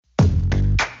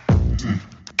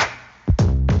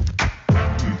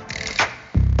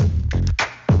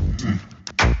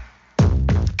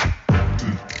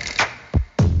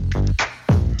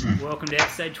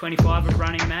episode 25 of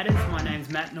Running Matters. My name's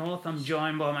Matt North. I'm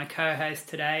joined by my co-host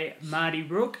today, Marty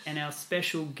Rook, and our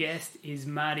special guest is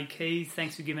Marty Keys.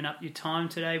 Thanks for giving up your time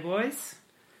today, boys.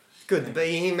 Good to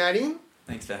be here, Matty.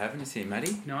 Thanks for having us here,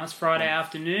 Matty. Nice Friday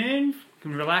afternoon. You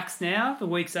can relax now. The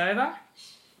week's over.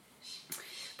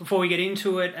 Before we get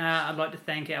into it, I'd like to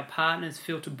thank our partners,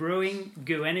 Filter Brewing,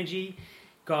 Goo Energy,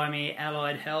 Guyme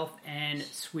Allied Health, and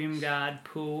SwimGuard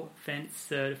Pool Fence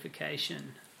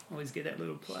Certification. Always get that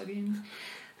little plug in.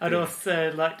 I'd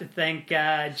also like to thank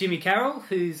Jimmy Carroll,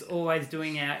 who's always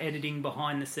doing our editing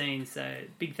behind the scenes. So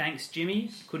big thanks,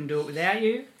 Jimmy. Couldn't do it without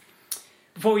you.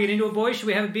 Before we get into it, boys, should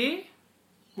we have a beer?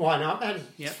 Why not, Matty?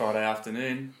 Yep. It's Friday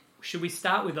afternoon. Should we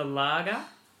start with a lager?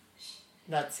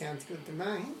 That sounds good to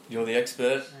me. You're the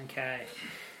expert. Okay.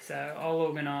 So I'll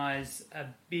organise a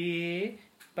beer.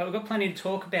 But we've got plenty to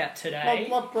talk about today.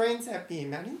 What brand's that beer,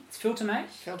 Matty? It's Filter, mate.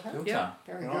 Filter? Yeah.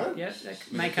 Very Right. good. Yep,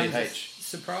 that may come as a PH.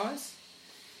 surprise.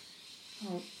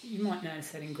 Well, you might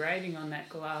notice that engraving on that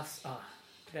glass. Oh,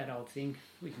 that old thing.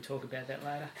 We can talk about that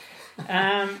later.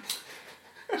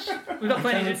 We've got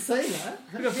plenty to see that.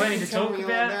 We've got plenty to Tell talk me all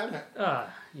about. it. Oh,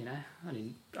 you know,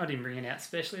 I didn't bring it out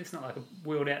specially. It's not like I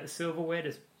wheeled out the silverware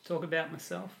to talk about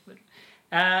myself. But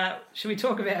should we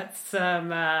talk about some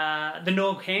the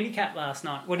Norg Handicap last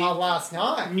night? What do you, last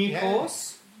night. new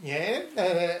course? Yeah,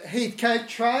 Heathcote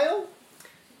Trail.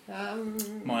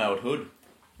 My old hood.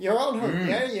 Your old hood,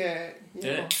 yeah.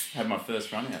 Yeah. Had my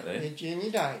first run out there. Your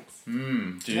junior days.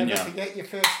 Junior. Never forget your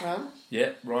first run.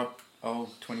 Yeah, right. Old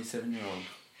 27-year-old.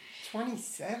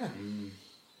 27.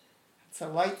 It's a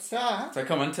late start. So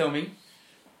come on, tell me.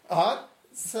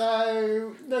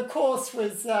 So the course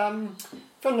was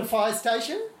from the fire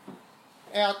station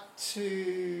out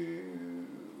to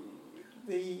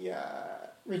the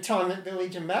retirement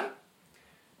village and back,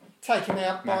 taken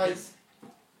out Macca's. by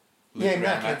Loop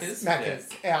around Macca's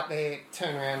out there,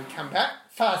 turn around, come back,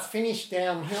 fast finish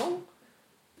downhill,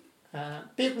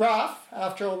 bit rough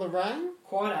after all the rain.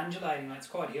 Quite undulating, mate. It's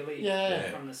quite hilly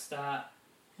from the start.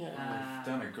 Yeah, We've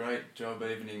done a great job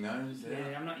evening those.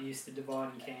 Yeah, I'm not used to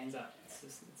dividing cans up.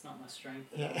 It's not my strength.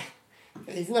 yeah.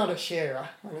 He's not a sharer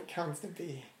when it comes to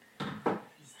beer.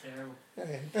 It's terrible.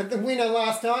 Yeah. But the winner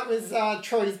last night was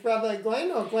Troy's brother Glenn,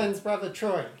 or Glenn's brother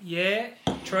Troy. Yeah,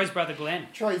 Troy's brother Glenn.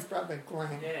 Troy's brother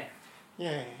Glenn. Yeah.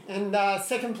 Yeah. And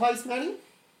second place, Matty?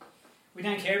 We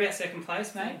don't care about second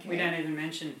place, mate. We don't even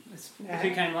mention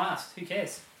who came last. Who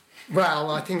cares? Well,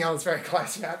 I think I was very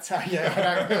close to that, so yeah, I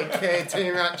don't really care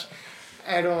too much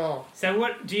at all. So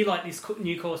what do you like this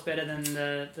new course better than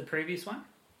the previous one?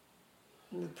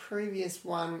 The previous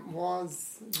one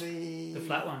was The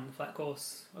flat one, the flat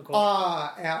course.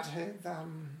 out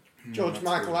of George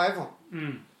Michael good. Oval.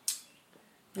 Mm.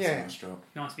 That's a Yeah. nice drop.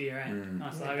 Nice beer, eh?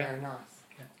 Nice Yeah, lager. very nice.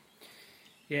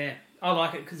 Yeah, I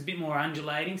like it because it's a bit more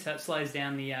undulating, so it slows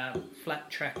down the flat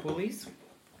track bullies.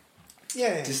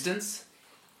 Yeah. Distance?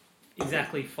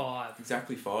 Exactly 5.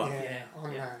 Exactly 5. Yeah, Yeah, I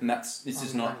know. yeah. And this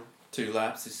is not 2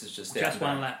 laps, this is just out Just and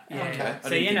one back. lap. Yeah. Okay. I So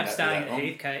didn't you end think up that'd starting be at that long.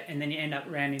 Heathcote and then you end up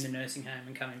rounding the nursing home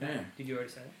and coming back. Yeah. Did you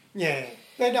already say that? Yeah.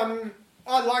 But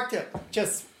I liked it.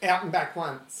 Just out and back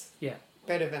once. Yeah.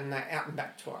 Better than the out and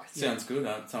back twice. Sounds good.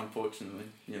 It's unfortunately,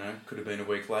 could have been a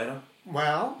week later.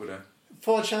 Well, Would have.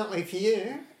 fortunately for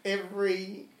you,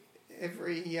 every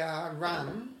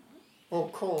run or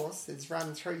course is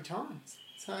run 3 times.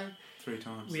 So 3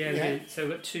 times. We have Yeah. so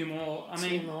we've got 2 more. I 2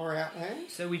 mean, more out there.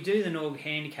 so we do the Norg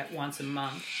Handicap once a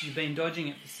month. You've been dodging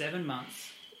it for 7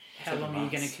 months. How 7 long are you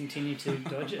going months. to continue to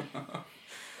dodge it?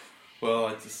 Well,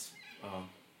 I just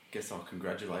guess I'll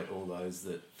congratulate all those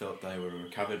that felt they were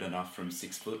recovered enough from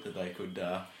 6 foot that they could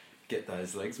get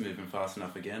those legs moving fast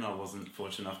enough again. I wasn't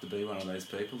fortunate enough to be one of those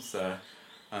people, so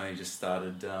I only just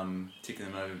started ticking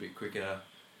them over a bit quicker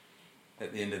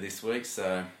at the end of this week.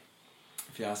 So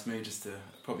if you ask me, just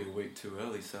probably a week too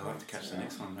early, so I'll have to catch the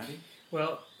next one, Matty.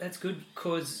 Well, that's good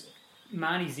because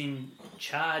Marty's in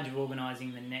charge of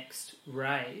organising the next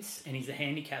race and he's a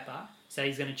handicapper. So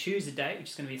he's going to choose a date, which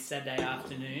is going to be a Saturday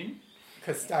afternoon.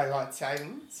 Because daylight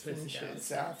savings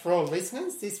finishes for all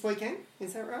listeners this weekend.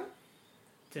 Is that right?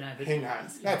 Don't know, but Who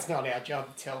knows? That's not our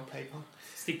job to tell people.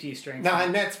 stick to your strengths. No,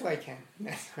 and that's weekend.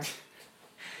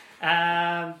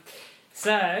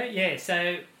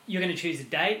 So you're going to choose a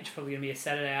date. It's probably going to be a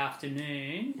Saturday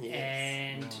afternoon,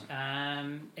 Yes.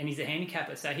 and he's a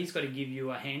handicapper, so he's got to give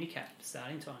you a handicap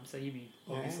starting time. So you'd be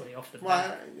obviously off the bat.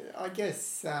 Well, I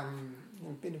guess a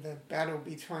bit of a battle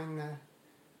between the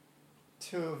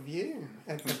 2 of you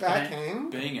at the back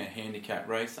end. Being a handicap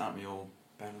race, aren't we all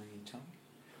battling each other?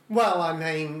 Well, I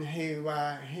mean,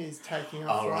 who's taking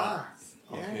off Oh, right. last?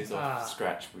 Oh, Yeah. who's off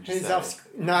scratch, would you He's say? off.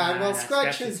 No,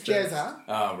 Scratch is first. Jezza.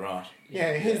 Oh, right.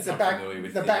 Yeah, he's the I'm back familiar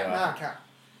with the the, back marker.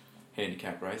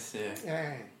 Handicap race, yeah.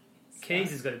 Yeah.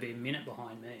 Keys has got to be a minute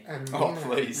behind me. Oh,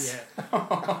 please. Yeah.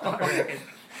 I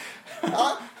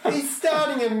reckon. He's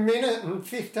starting a minute and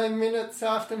 15 minutes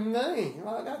after me.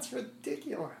 Like, that's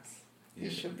ridiculous. Yeah. You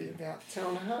should be about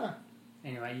 2.5.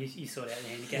 Anyway, you sort out the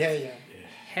handicap.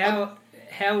 Yeah.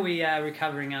 How are we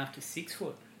recovering after 6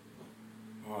 foot?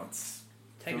 Well,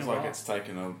 Taking feels a like while. it's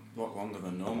taken a lot longer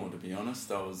than normal, to be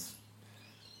honest. I was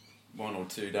 1 or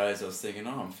 2 days I was thinking,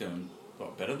 I'm feeling a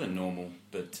lot better than normal.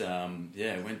 But,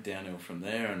 it went downhill from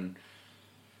there, and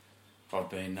I've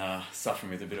been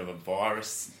suffering with a bit of a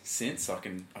virus since. I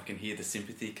can hear the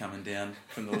sympathy coming down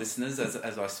from the listeners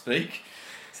as I speak.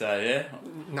 So, yeah.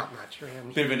 Not much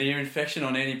around. Bit of an ear infection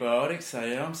on antibiotics, so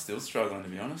yeah, I'm still struggling, to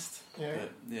be honest. Yeah.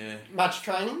 But, yeah. Much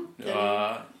training?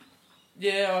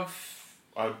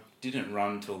 I didn't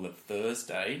run till the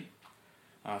Thursday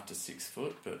after 6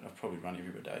 foot, but I've probably run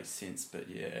every day since. But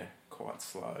yeah, quite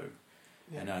slow.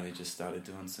 Yeah. And only just started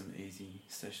doing some easy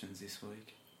sessions this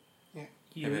week.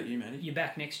 You, How about you, Matty? You're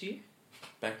back next year?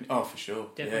 Back? Oh, for sure.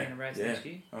 Definitely yeah. in a race yeah. next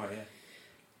year. Oh yeah.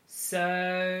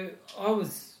 So I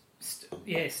was,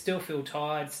 still feel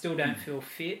tired, still don't feel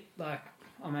fit. Like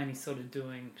I'm only sort of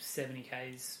doing 70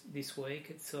 Ks this week.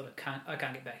 It's sort of I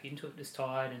can't get back into it. Just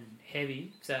tired and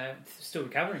heavy. So still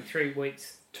recovering. 3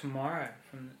 weeks tomorrow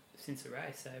since the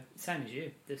race. So same as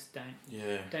you. Just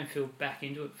don't feel back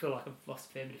into it. Feel like I've lost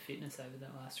a fair bit of fitness over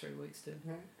that last 3 weeks too.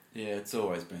 Yeah, it's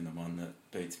always been the one that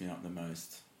beats me up the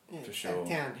most. Yeah, for sure. That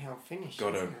downhill finish.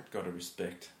 Got to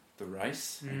respect the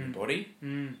race and your body.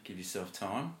 Give yourself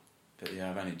time. But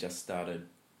yeah, I've only just started.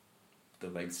 The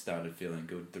legs started feeling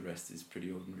good. The rest is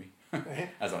pretty ordinary.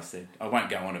 As I said, I won't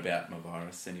go on about my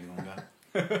virus any longer.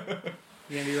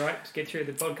 You gonna be right to get through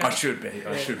the podcast? I should be.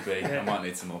 Yeah. I might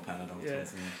need some more Panadol. Yeah.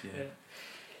 towards the end,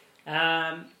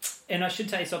 And I should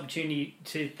take this opportunity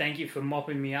to thank you for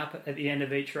mopping me up at the end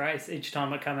of each race. Each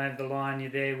time I come over the line, you're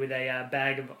there with a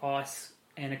bag of ice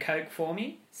and a Coke for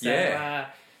me. So,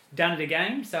 done it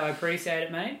again, so I appreciate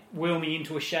it, mate. Wheel me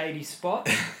into a shady spot.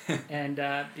 And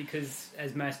because,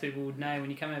 as most people would know, when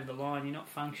you come over the line, you're not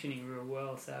functioning real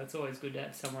well. So it's always good to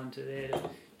have someone there to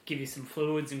give you some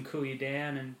fluids and cool you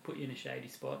down and put you in a shady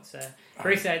spot. So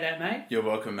appreciate that, mate. You're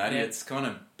welcome, Matty. Yeah. It's kind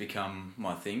of become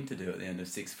my thing to do at the end of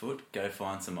 6 foot. Go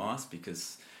find some ice,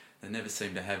 because they never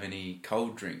seem to have any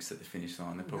cold drinks at the finish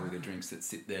line. They're probably the drinks that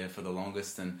sit there for the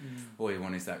longest, and all you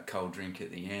want is that cold drink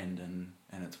at the end, and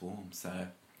it's warm. So,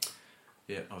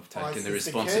 yeah, I've taken Ice the is the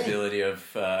responsibility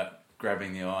of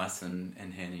grabbing the ice and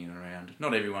handing it around.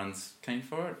 Not everyone's keen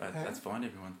for it. That's fine.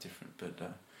 Everyone's different.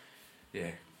 But,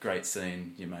 great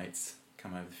seeing your mates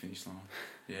come over the finish line.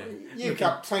 Yeah. You've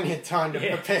got plenty of time to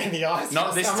prepare the ice. Not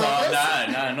for this some of time.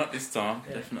 us. No, not this time.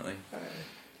 Yeah. Definitely.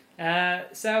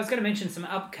 So I was going to mention some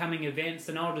upcoming events,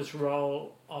 and I'll just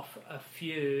roll off a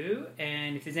few.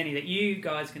 And if there's any that you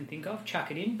guys can think of,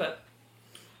 chuck it in. But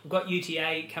we've got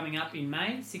UTA coming up in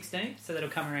May 16th, so that'll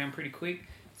come around pretty quick.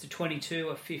 It's a 22,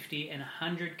 a 50, and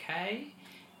 100k.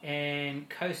 And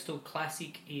Coastal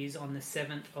Classic is on the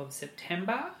 7th of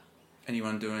September.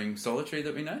 Anyone doing solitary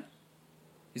that we know?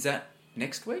 Is that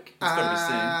next week? It's got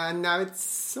to be soon. No, it's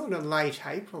sort of late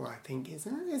April, I think,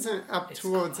 isn't it? Isn't it up It's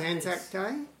towards close. Anzac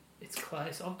Day? It's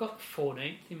close. I've got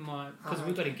 14th in my... Because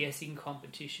we've got a guessing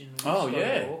competition with Oh, Scotty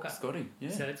yeah. Walker. Scotty, yeah.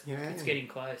 So it's Yeah. getting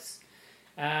close.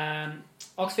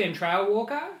 Oxfam Trail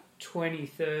Walker,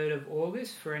 23rd of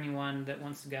August, for anyone that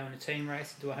wants to go in a team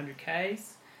race and do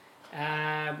 100Ks.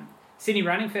 Sydney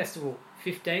Running Festival,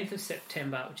 15th of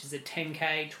September, which is a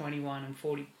 10K, 21 and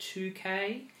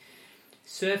 42K.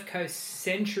 Surf Coast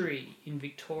Century in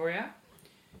Victoria,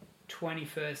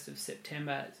 21st of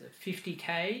September, it's a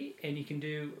 50k, and you can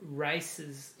do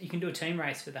races. You can do a team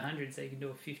race for the 100, so you can do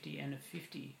a 50 and a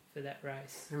 50 for that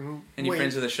race. Any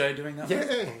friends of the show doing that?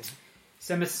 Yeah.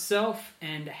 So myself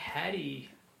and Hattie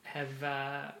have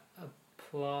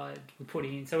applied. We're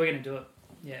putting in, so we're going to do it.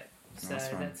 Yeah. So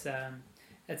Nice one.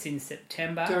 that's in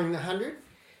September. Doing the 100?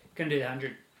 Going to do the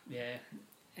 100. Yeah.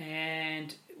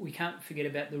 And we can't forget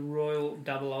about the Royal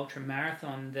Double Ultra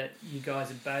Marathon that you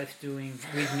guys are both doing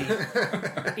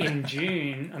with me in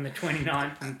June on the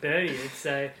 29th and 30th.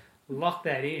 So lock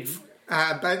that in.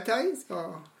 Both days?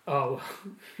 Or? Oh,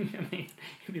 I mean,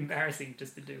 it'd be embarrassing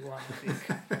just to do one, I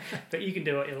think. But you can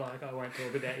do what you like. I won't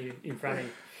talk about you in front of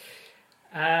you.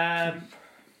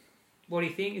 What do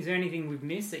you think? Is there anything we've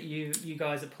missed that you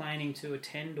guys are planning to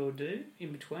attend or do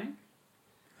in between?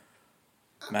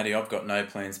 Matty, I've got no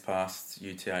plans past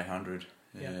UTA 100.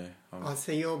 Yeah. Oh,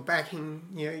 so you're backing...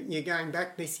 You're going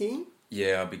back this year?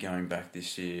 Yeah, I'll be going back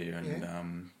this year, and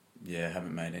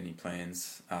haven't made any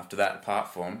plans after that apart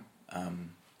from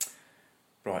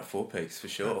Bright Four Peaks for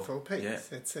sure. Four Peaks. Yeah.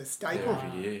 It's a staple.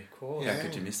 Every year. Of course. How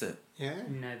could you miss it? Yeah.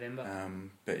 In November.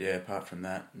 But yeah, apart from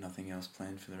that, nothing else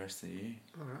planned for the rest of the year.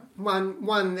 All right.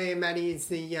 One there, Matty, is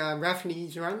the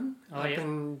Rafferty's run up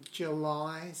in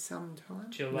July sometime.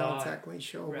 Not exactly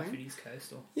sure when. Rafferty's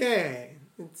Coastal. Yeah,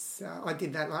 it's. I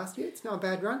did that last year. It's not a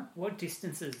bad run. What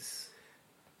distances?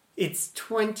 It's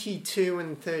 22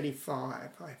 and 35,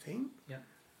 I think. Yeah.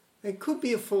 It could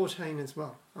be a 14 as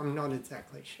well. I'm not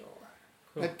exactly sure.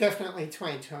 Cool. But definitely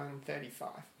 22 and 35.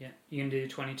 Yeah. You can do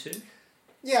 22?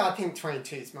 Yeah, I think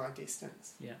 22 is my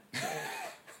distance. Yeah.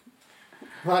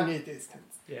 My new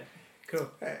distance. Yeah.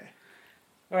 Cool. Yeah.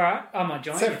 All right. I might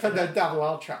join Except you for the that. double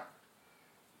ultra.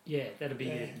 Yeah, that'll be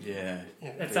good. Yeah.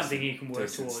 That's something you can work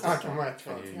towards. I can work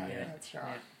towards. Yeah. That's right.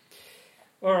 Yeah.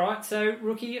 All right, so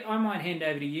Rookie, I might hand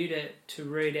over to you to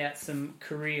read out some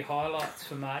career highlights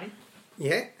for Marty.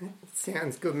 Yeah,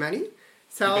 sounds good, Matty.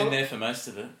 So You've been there for most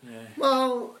of it, yeah.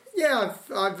 Well, yeah,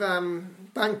 I've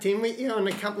bunked in with you on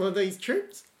a couple of these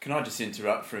trips. Can I just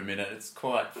interrupt for a minute? It's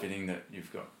quite fitting that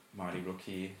you've got Mighty Rook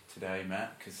here today,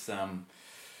 Matt, because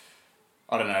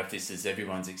I don't know if this is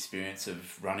everyone's experience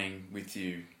of running with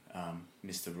you,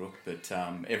 Mr. Rook, but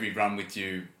every run with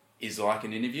you is like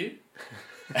an interview.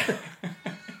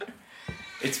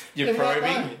 You're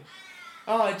probing.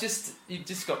 You've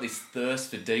just got this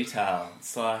thirst for detail.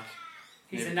 It's like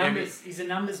he's a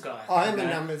numbers guy. I am a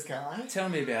numbers guy. Tell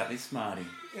me about this, Marty.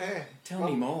 Yeah. Tell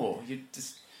me more. You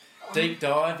just deep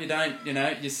dive. You don't.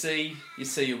 You see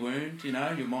a wound.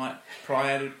 You might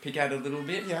pick out a little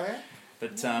bit. Yeah.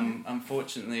 But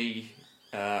unfortunately,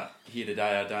 here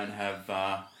today I don't have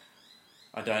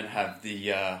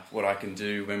the what I can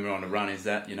do when we're on a run is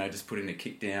that just put in a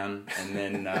kick down and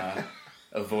then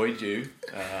avoid you.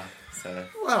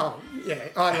 Well, yeah,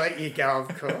 I let you go,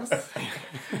 of course.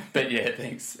 But yeah,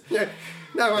 thanks. Yeah,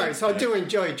 no worries. I do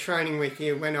enjoy training with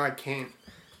you when I can,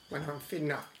 when I'm fit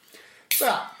enough.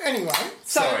 But anyway,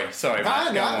 sorry,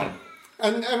 mate. Go on.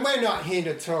 And we're not here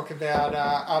to talk about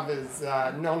others'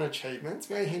 non-achievements.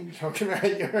 We're here to talk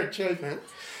about your achievements.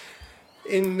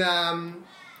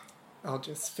 I'll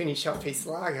just finish off his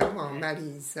lager while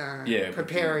Matty's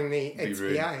preparing the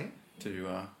XPA.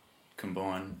 To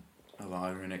combine a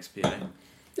lager and XPA.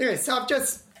 Yeah, so I've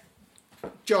just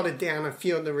jotted down a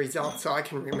few of the results I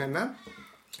can remember.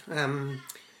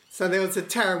 So there was a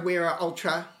Tarawera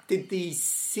Ultra, did the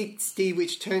 60,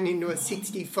 which turned into a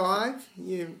 65.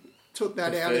 You took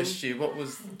that out first year. What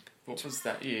was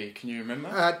that year? Can you remember?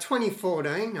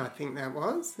 2014, I think that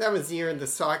was. That was the year of the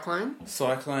cyclone.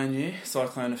 Cyclone year,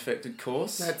 cyclone affected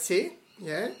course. That's it.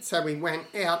 Yeah. So we went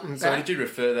out and back. So did you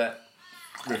refer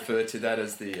to that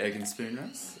as the Egg and Spoon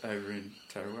race over in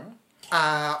Tarawera?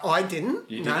 I didn't.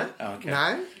 You no. didn't? Oh, okay.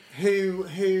 No.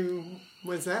 Who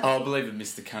was that? Oh, I believe that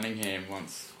Mr. Cunningham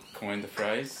once coined the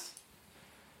phrase.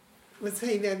 Was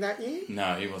he there that year?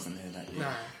 No, he wasn't there that year.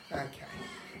 No. Okay.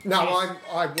 No,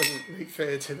 I wouldn't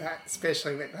refer to that,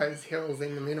 especially with those hills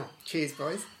in the middle. Cheers,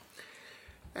 boys.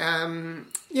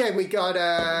 We got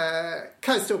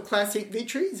Coastal Classic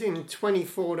victories in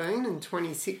 2014 and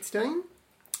 2016.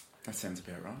 That sounds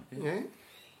about right.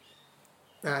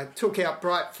 Yeah. Took out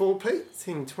Bright Four Peaks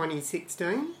in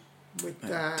 2016 with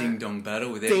Ding Dong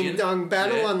Battle with Ding Dong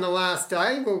Battle on the last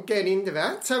day. We'll get into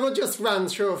that. So we'll just run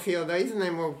through a few of these and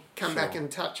then we'll come back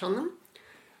and touch on them.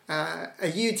 A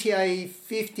UTA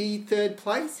 50 third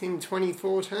place in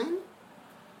 2014.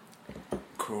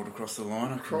 Crawled across the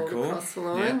line, I can Crawled recall. across the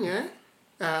line, yeah.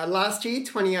 Last year,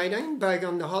 2018,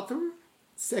 Bogon to Hotham,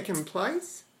 second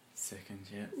place. Second,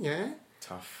 Yeah.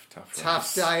 Tough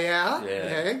Tough day out.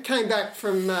 Yeah. Came back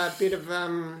from a bit of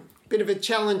a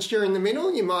challenge during the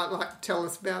middle. You might like to tell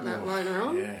us about that later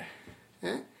on.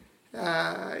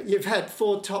 Yeah. You've had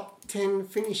 4 top 10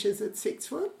 finishes at 6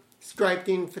 foot. Scraped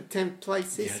in for 10th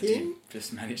place this year.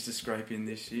 Just managed to scrape in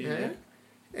this year.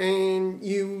 Yeah. And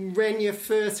you ran your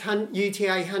first UTA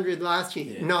 100 last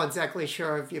year. Yeah. Not exactly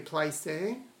sure of your place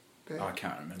there. But I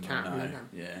can't remember.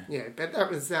 Yeah. Yeah, but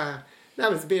that was a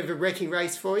bit of a recce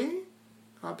race for you,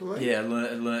 I believe. Yeah,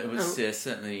 it was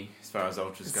certainly, as far as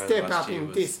ultras go, step last up year in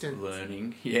was distance.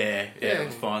 learning. Yeah.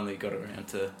 Finally got around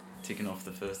to ticking off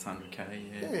the first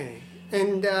 100k. Yeah.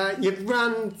 And you've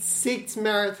run 6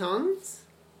 marathons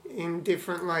in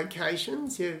different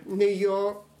locations. You've New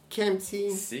York,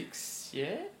 Kempsey. 6,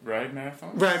 road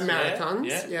marathons. Road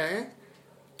marathons, yeah.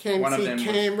 Kempsey,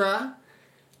 Canberra.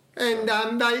 And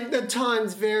the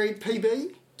times vary,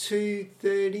 PB,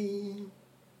 2:30.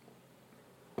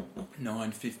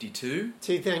 9:52.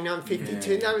 2:39.52.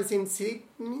 Yeah. That was in Sydney.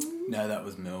 No, that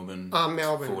was Melbourne. Oh,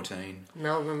 Melbourne. 14.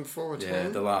 Melbourne 14. Yeah,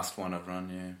 the last one I've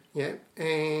run. Yeah,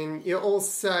 and you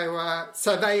also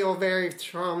so they all varied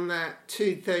from that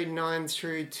 2:39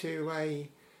 through to a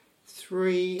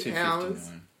 3 hours.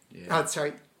 2:59. Yeah. Oh,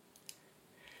 sorry,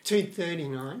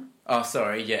 2:39. Oh,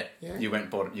 sorry. Yeah. Yeah. You went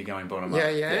bottom. You're going bottom Yeah,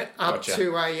 up. yeah, up gotcha.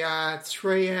 to a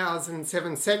 3 hours and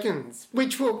 7 seconds,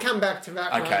 which we'll come back to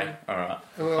that Okay. one All right.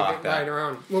 a little Park bit that. later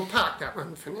on. We'll park that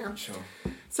one for now. Sure.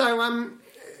 So,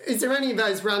 is there any of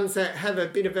those runs that have a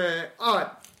bit of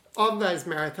of those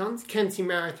marathons, Kempsey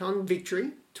Marathon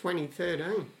Victory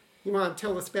 2013? You want to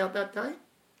tell us about that day?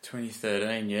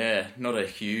 2013. Yeah, not a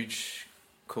huge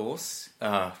course.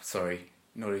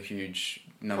 Not a huge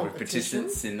number of Competition?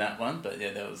 participants in that one, but yeah,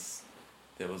 it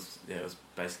was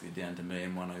basically down to me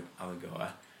and one other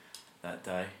guy that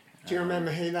day. Do you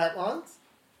remember who that was?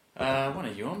 One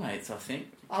of your mates, I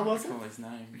think. Oh, was I it? recall his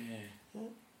name. Yeah.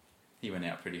 He went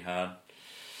out pretty hard.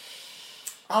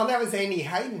 Oh, that was Andy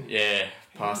Hayden. Yeah,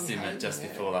 passed Andy him Hayden, at just yeah.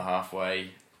 before the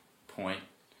halfway point,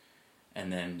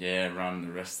 and then run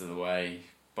the rest of the way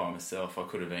by myself. I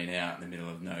could have been out in the middle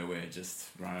of nowhere just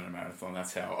running a marathon.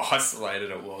 That's how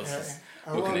isolated it was. Yeah. Just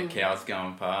Along- looking at cows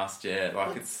going past. Yeah,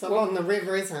 like It's along the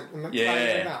river, isn't it? The Macleay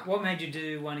Yeah. River. What made you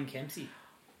do one in Kempsey?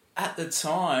 at the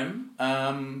time.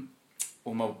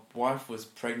 My wife was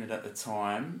pregnant at the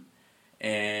time,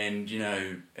 and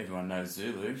everyone knows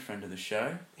Zulu, friend of the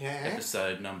show. Yeah.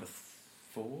 Episode number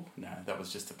 4. No, that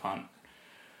was just a punt.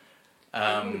 Would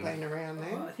have been around Oh,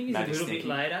 there. I think he's Maddie a little bit Stinky.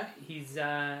 later.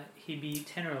 He'd be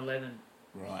 10 or 11.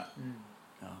 Right.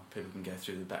 Oh, people can go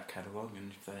through the back catalogue,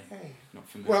 and if they're Hey. not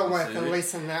familiar Well with worth a Zulu.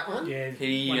 listen, that one. Yeah,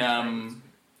 He one of my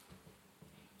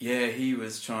favourites. he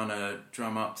was trying to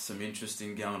drum up some interest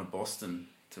in going to Boston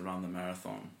to run the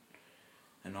marathon,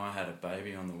 and I had a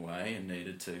baby on the way and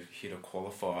needed to hit a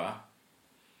qualifier.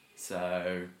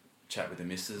 So, chat with the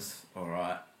missus. All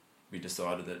right, we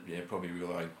decided that probably a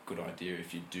really good idea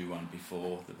if you do one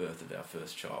before the birth of our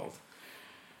first child,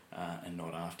 and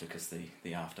not after, because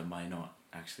the after may not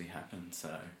actually happen.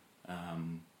 So,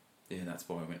 that's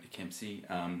why I went to Kempsey.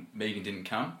 Megan didn't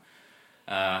come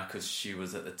because she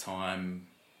was at the time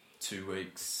 2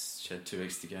 weeks. She had 2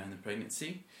 weeks to go in the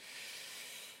pregnancy.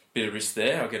 Bit of risk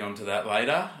there. I'll get onto that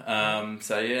later.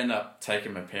 Ended up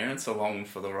taking my parents along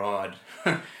for the ride.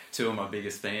 2 of my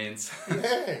biggest fans.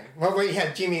 Yeah. Well, we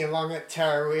had Jimmy along at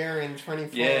Tarawera in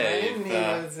 2014.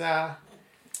 Yeah,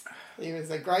 He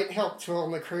was a great help to all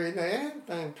the crew there,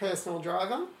 being personal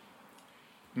driver.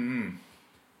 Yeah,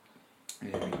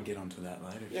 we can get onto that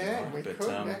later. If you Yeah, like. we But, could.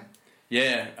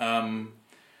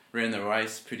 ran the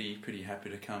race. Pretty happy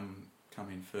to come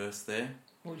in first there.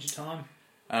 What was your time?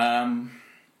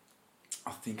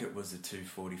 I think it was a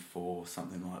 2:44,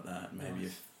 something like that. Maybe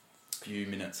Nice. a few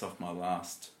minutes off my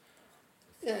last.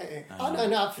 Yeah. I don't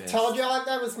know if I yes. told you,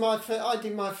 that was I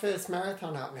did my first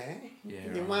marathon up there. Yeah,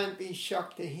 You right. won't be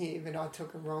shocked to hear that I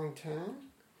took a wrong turn.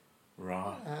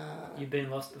 Right. You've been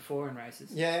lost before in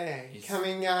races. Yeah, Yes.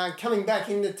 coming back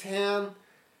into town,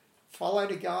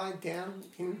 followed a guy down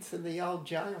into the old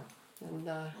jail, and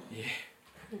Yeah.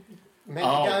 meant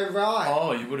to go right.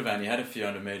 Oh, you would have only had a few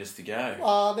 100 metres to go.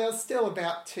 Oh, there was still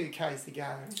about 2Ks to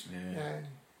go. Yeah.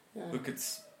 Yeah. Look,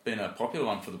 it's been a popular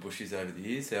one for the bushies over the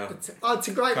years. Our It's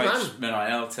a great coach run.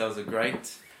 Menael tells a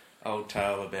great old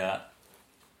tale about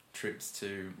trips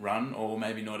to run, or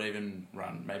maybe not even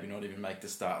run, maybe not even make the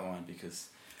start line because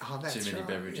Oh, that's too many right.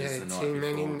 beverages the night too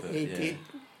many. before, but He yeah.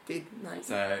 did, mate.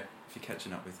 So if you're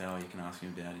catching up with Al, you can ask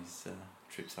him about his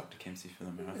trips up to Kempsey for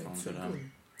the marathon. It's But a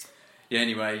good-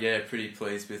 anyway, pretty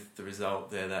pleased with the result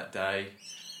there that day,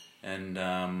 and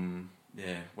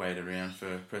waited around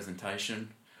for a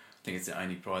presentation. I think it's the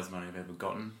only prize money I've ever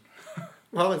gotten.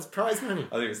 Well, it's prize money.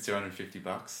 I think it's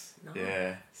 $250. Nice.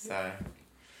 Yeah, so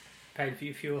Paid for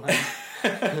your fuel,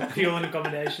 huh? Fuel and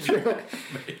accommodation.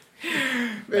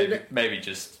 maybe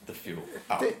just the fuel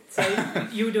up. So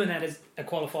you were doing that as a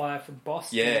qualifier for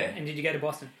Boston. Yeah. And did you go to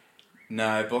Boston?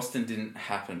 No, Boston didn't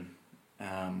happen.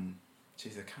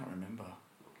 Geez, I can't remember.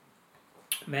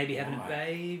 Maybe having Why? a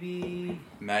baby.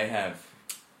 May have.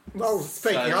 Well,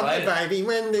 speaking So of later- the baby,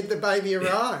 when did the baby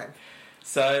arrive?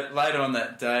 So later on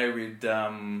that day, we'd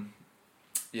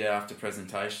after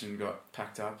presentation, got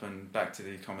packed up and back to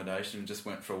the accommodation. Just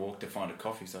went for a walk to find a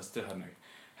coffee. So I still hadn't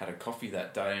had a coffee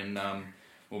that day. And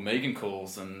Megan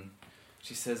calls and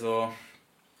she says, "Oh,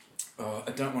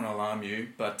 I don't want to alarm you,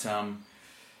 but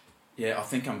I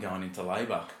think I'm going into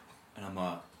labour." And I'm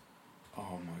like,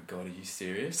 "Oh my God, are you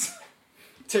serious?"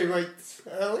 2 weeks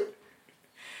early.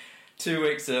 2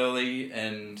 weeks early,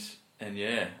 and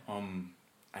I'm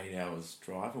 8 hours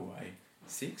drive away.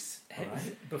 6 or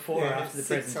 8. Before or after the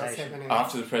 6 or presentation? 7 hours.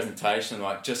 After the presentation,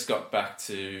 like just got back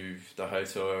to the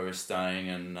hotel where we were staying,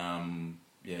 and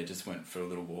just went for a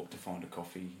little walk to find a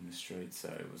coffee in the street. So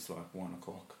it was like 1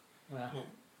 o'clock Wow.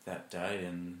 that day,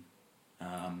 and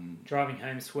Driving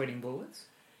home sweating bullets?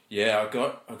 yeah, I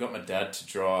got my dad to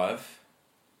drive,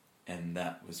 and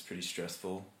that was pretty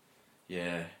stressful.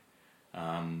 Yeah,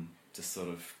 just sort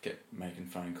of kept making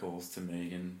phone calls to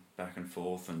Megan back and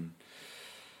forth, and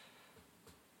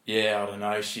yeah, I don't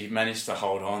know. She managed to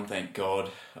hold on, thank God.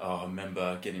 I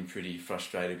remember getting pretty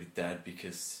frustrated with Dad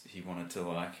because he wanted to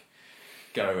like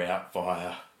go out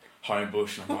via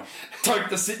Homebush, and I'm like,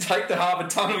 take the Harbour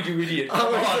Tunnel, you idiot!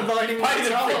 Come on, pay the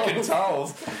freaking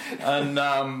tolls. And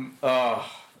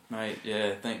mate,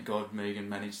 yeah, thank God Megan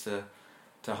managed to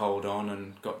hold on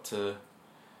and got to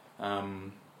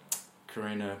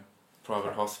Carina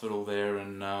Private Hospital there,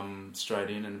 and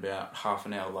straight in, and about half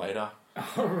an hour later.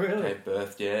 Oh, really? Gave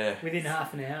birth, yeah. Within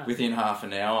half an hour? Within half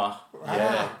an hour, Wow.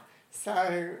 yeah. So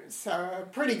a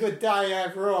pretty good day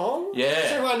overall.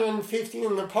 Yeah. 250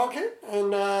 in the pocket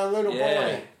and a little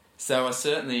Yeah. boy. So I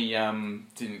certainly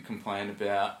didn't complain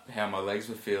about how my legs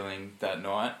were feeling that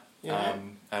night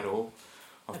at all.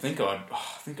 I think I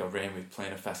ran with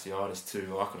plantar fasciitis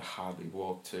too. I could hardly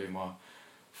walk too. My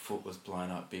foot was blown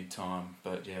up big time.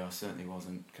 But yeah, I certainly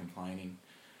wasn't complaining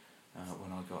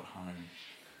when I got home.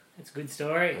 That's a good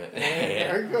story. But,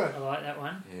 Yeah. Very good. I like that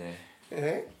one. Yeah.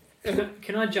 Yeah.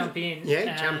 Can I jump in?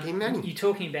 Yeah, jump in, Manny. You're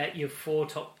talking about your 4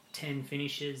 top 10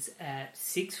 finishes at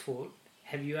 6 foot.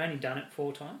 Have you only done it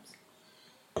 4 times?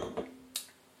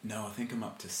 No, I think I'm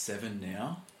up to 7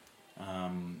 now,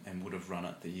 and would have run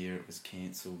it the year it was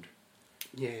cancelled.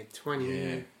 Yeah,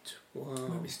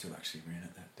 2012. We still actually ran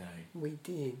it that day. We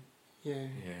did. Yeah.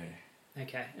 Yeah.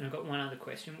 Okay, and I've got one other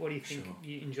question. What do you think Sure.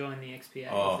 you enjoying the XPA?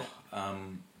 Oh,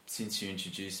 since you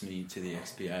introduced me to the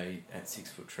XPA at 6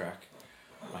 foot track,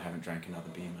 I haven't drank another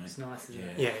beer, mate. It's nice, isn't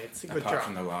Yeah. it? Yeah, it's a good Apart drop.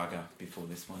 from the lager before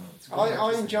this one. It's good.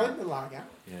 I enjoyed the lager.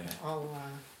 Yeah.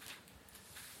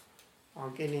 I'll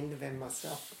get into them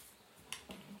myself.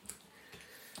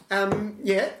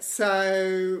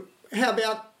 So how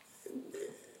about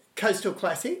Coastal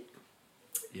Classic?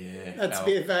 Yeah. That's a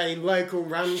bit of a local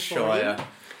run for you.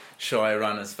 Shire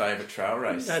runner's favourite trail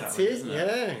race. That's that one, it, isn't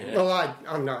yeah. Well,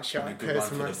 I'm not a shy A good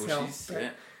person one for the myself, bushies, but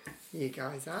yeah. you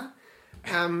guys are.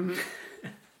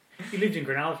 You lived in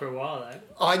Cronulla for a while, though.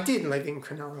 I did live in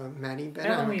Cronulla, Matty, but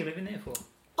How long were you living there for?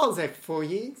 I was there for 4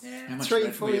 years. Yeah. How much 3,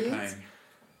 rent 4 were you years. paying?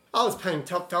 I was paying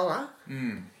top dollar.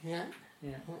 Mm. Yeah.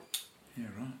 Yeah. Yeah,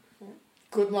 right.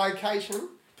 Good location.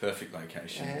 Perfect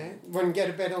location. Yeah. Wouldn't get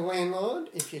a better landlord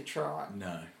if you tried.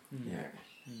 No. Yeah.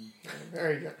 Yeah,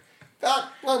 very good.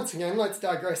 But once again, let's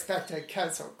digress back to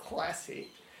Coastal Classic.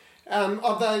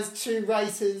 Of those 2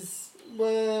 races,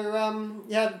 were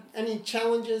you had any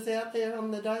challenges out there on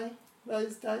the day,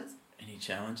 those days? Any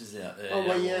challenges out there? Or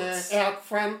were you out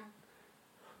front?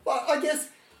 Well, I guess,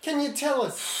 can you tell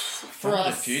us for Done it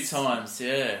us? a few times,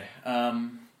 yeah.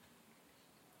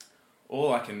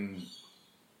 All I can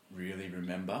really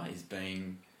remember is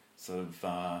being sort of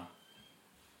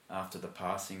after the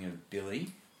passing of Billy's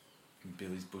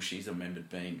Bushies. I remembered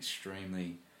being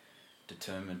extremely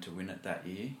determined to win it that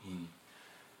year. He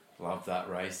loved that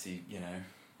race.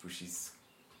 Bushies,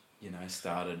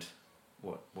 started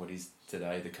what is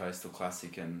today the Coastal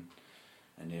Classic, and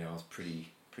yeah, I was pretty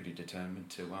determined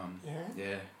to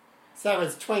Yeah. So it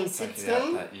was take it out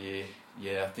 2016? that year.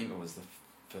 Yeah, I think it was the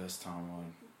first time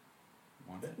I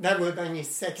won it. That would have been your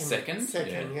second. Second?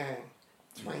 Yeah.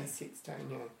 2016,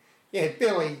 yeah. Yeah,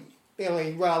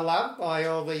 Billy, well loved by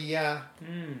all the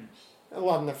a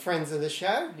lot of the friends of the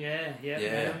show. Yeah.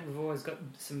 Yeah. We've always got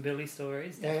some Billy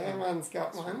stories. Yeah, Definitely. everyone's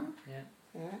got one. Yeah.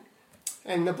 Yeah.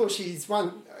 And the Bushies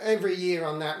won every year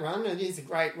on that run. It is a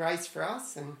great race for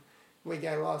us, and we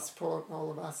get a lot of support, all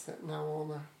of us that know all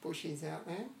the Bushies out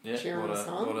there. Yeah, cheering us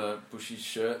on. what a Bushy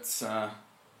shirts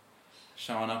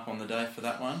showing up on the day for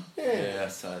that one. Yeah.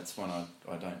 So it's one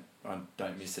I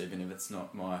don't miss, even if it's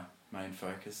not my main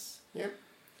focus. Yep.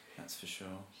 That's for sure.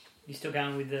 You still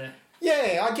going with the...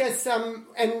 Yeah, I guess,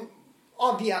 and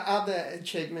of your other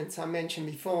achievements I mentioned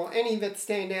before, any that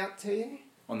stand out to you?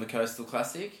 On the Coastal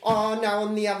Classic? Oh, no,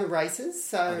 on the other races.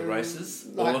 So, Other races?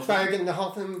 All like of them? Bogan, the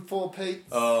Hotham, 4 Peaks,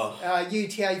 Oh.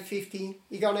 UTA 50.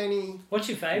 You got any? What's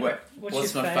your favourite?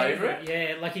 What's your my favourite?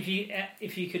 Yeah, like if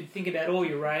you could think about all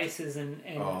your races and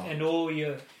all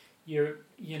your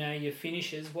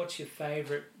finishes, what's your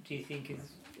favourite? Do you think is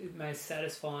most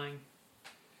satisfying?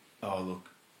 Oh, look.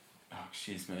 Oh,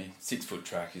 excuse me. 6 foot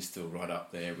track is still right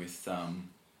up there with... I'm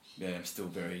still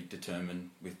very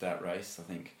determined with that race. I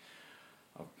think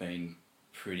I've been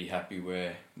pretty happy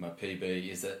where my PB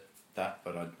is at that,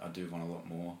 but I do want a lot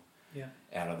more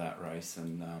out of that race.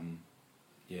 And I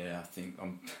think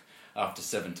after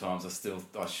 7 times,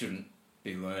 I shouldn't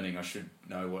be learning. I should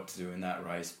know what to do in that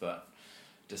race, but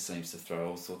just seems to throw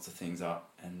all sorts of things up.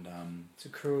 And it's a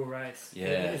cruel race. Yeah.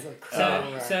 It is a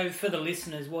cruel race. So for the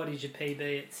listeners, what is your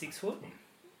PB at 6 foot?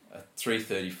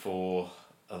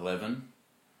 3:34.11,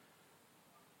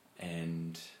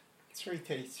 and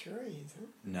 3:33, is it?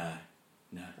 no.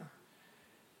 Yeah.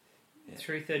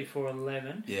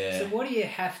 3:34.11. Yeah. So what do you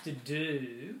have to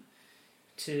do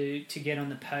to get on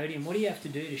the podium? What do you have to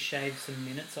do to shave some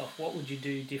minutes off? What would you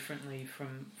do differently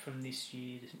from this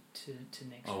year to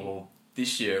next year? Well,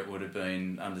 this year it would have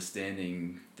been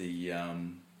understanding the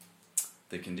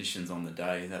conditions on the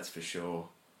day. That's for sure.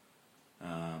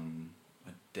 I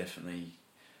definitely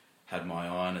had my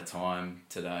eye on a time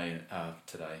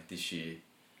this year,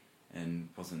 and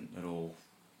wasn't at all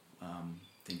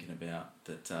thinking about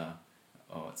that.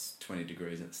 It's 20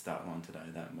 degrees at the start line today.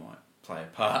 That might play a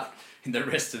part in the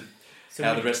rest of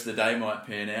the rest of the day might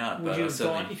pan out. Would you have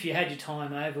gone, if you had your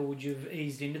time over, would you have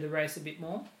eased into the race a bit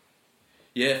more?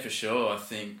 Yeah, for sure. I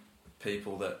think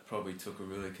people that probably took a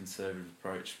really conservative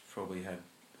approach probably had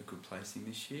a good placing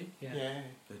this year. Yeah.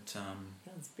 But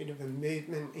there was a bit of a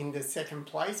movement into second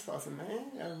place, wasn't there?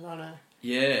 A runner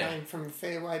came from a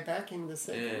fair way back into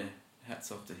second. Yeah,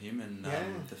 hats off to him and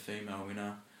the female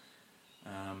winner,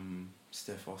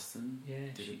 Steph Austin,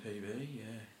 did a PB.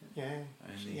 Yeah,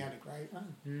 she had a great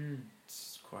run.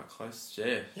 It's quite close.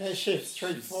 Yeah, she's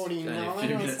 3:49. Only a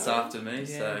few minutes after me,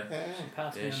 She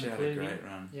passed me on she the had clue, a great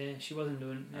run. Yeah, she wasn't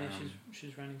doing it. Yeah,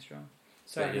 she's running strong.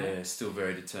 Still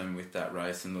very determined with that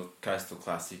race. And look, Coastal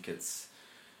Classic, it's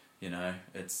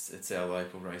our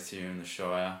local race here in the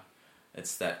Shire.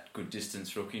 It's that good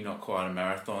distance rookie, not quite a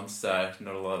marathon, so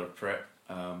not a lot of prep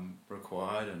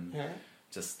required, and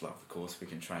just love the course. We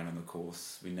can train on the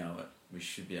course. We know it. We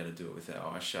should be able to do it with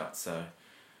our eyes shut. So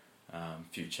a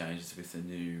few changes with the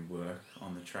new work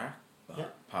on the track,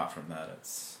 but apart from that,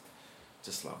 it's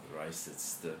just love the race.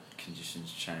 It's the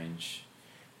conditions change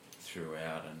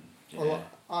throughout, and well,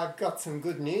 I've got some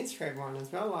good news for everyone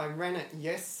as well. I ran it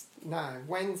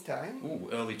Wednesday. Ooh,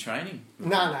 early training?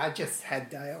 No, I just had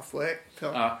day off work.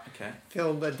 Okay.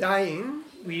 Filled the day in.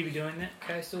 Will you be doing that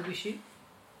Coastal this year?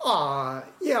 Oh,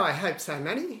 yeah, I hope so,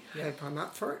 Matty. Hope I'm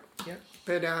up for it. Yep.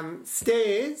 But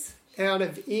stairs out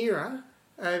of Era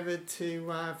over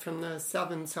to, from the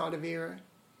southern side of Era,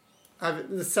 over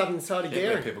the southern side of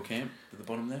Gary. Where people camp at the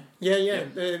bottom there? Yeah.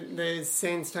 There's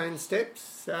sandstone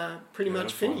steps, pretty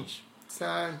much finished.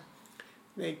 So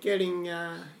they're getting,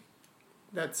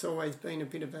 that's always been a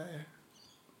bit of a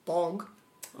bog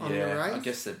on the race. I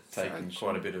guess they've taken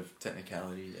quite a bit of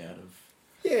technicality out of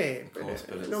but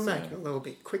it'll make it a little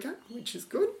bit quicker, which is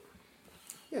good.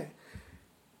 Yeah.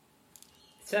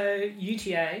 So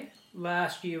UTA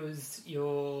last year was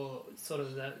your sort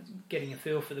of getting a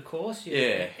feel for the course.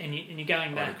 And you're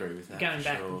going back. I'd agree with that. Going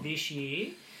back this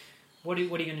year. What are you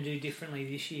going to do differently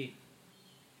this year?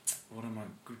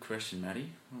 Good question,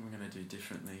 Matty. What am I going to do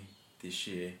differently this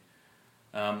year?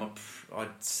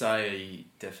 I'd say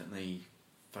definitely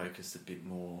focus a bit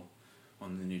more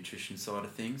on the nutrition side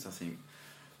of things. I think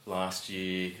last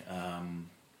year,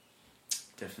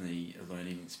 definitely a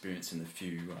learning experience in the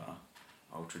few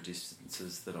ultra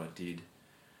distances that I did.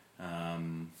 I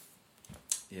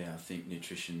think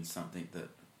nutrition's something that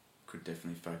could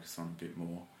definitely focus on a bit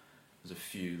more. There's a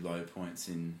few low points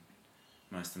in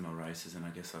most of my races, and I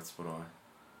guess that's what I'll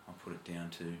put it down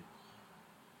to.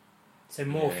 So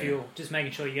more fuel, just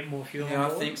making sure you get more fuel. Yeah,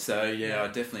 I think so. Yeah, I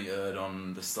definitely erred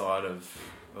on the side of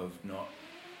not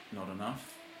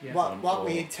enough. Yeah. What were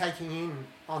you taking in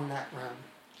on that run?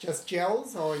 Just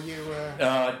gels, or you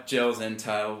were? Gels and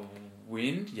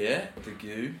tailwind. Yeah, the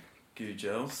goo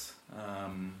gels,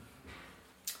 and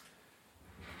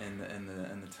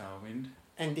the tailwind.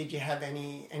 And did you have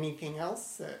anything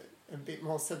else a bit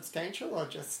more substantial, or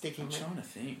just sticking? I'm trying to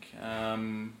think.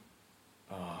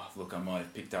 Look, I might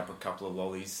have picked up a couple of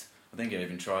lollies. I think I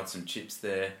even tried some chips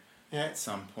there at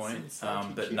some point,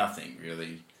 but chips. Nothing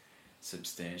really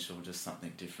substantial. Just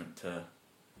something different to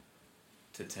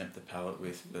tempt the palate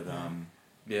with. But I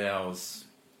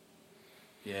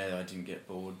didn't get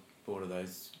bored of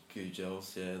those goo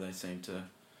gels. Yeah, they seem to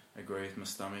agree with my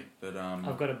stomach. But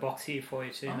I've got a box here for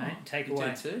you too, mate.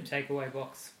 Takeaway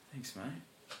box. Thanks, mate.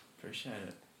 Appreciate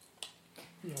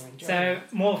it. So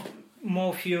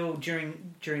more fuel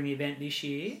during the event this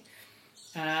year.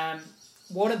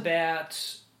 What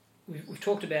about we've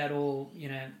talked about all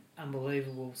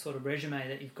unbelievable sort of resume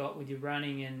that you've got with your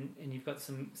running, and you've got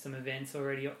some events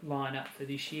already lined up for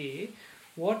this year.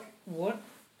 What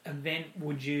event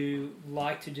would you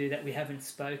like to do that we haven't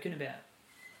spoken about?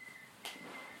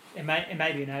 It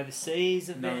may be an overseas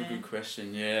event. Another good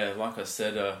question. Yeah, like I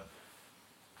said,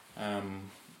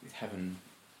 having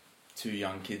 2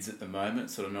 young kids at the moment,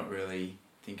 sort of not really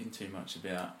thinking too much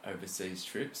about overseas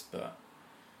trips, but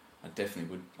I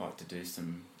definitely would like to do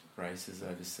some races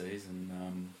overseas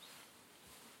and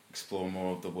explore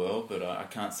more of the world, but I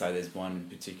can't say there's one in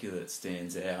particular that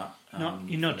stands out.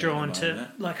 You're not drawn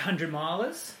to like 100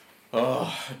 milers?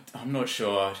 Oh, I'm not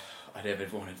sure I'd ever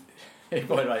want to. If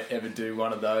I'd ever do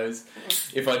one of those.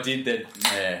 If I did,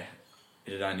 then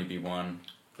it'd only be one.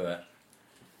 But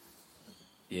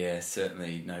yeah,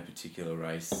 certainly no particular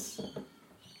race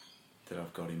that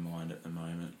I've got in mind at the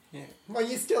moment. Yeah. Well,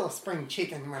 you're still a spring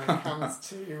chicken when it comes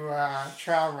to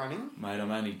trail running. Mate,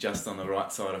 I'm only just on the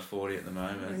right side of 40 at the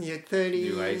moment. You're 39?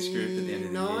 New age group at the end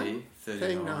of the year.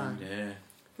 39, yeah.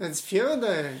 There's few of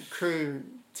the crew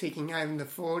ticking over the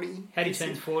 40. Hattie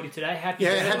turns 40 today. Happy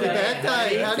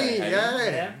birthday, Hattie.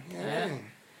 Yeah.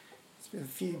 A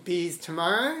few beers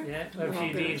tomorrow. Yeah, got a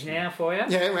few beers now for you.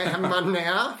 Yeah, we're having one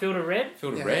now. Filled a red.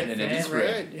 Filled a red, and it is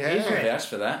red. Yeah. It is red. Vouch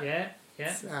for that. Yeah.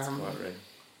 It's quite red.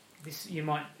 This you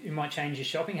might change your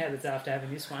shopping habits after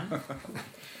having this one.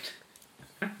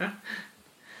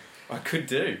 I could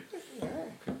do. Yeah.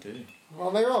 Could do.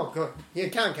 Well, they're all good. You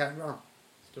can't go wrong.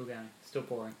 Still going. Still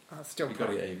pouring. Still You've got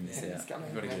to even this out.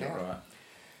 You've got to get it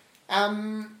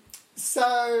right.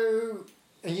 So,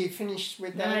 are you finished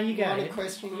with that? No, you go ahead.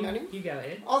 Question, you go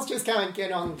ahead. I was just going to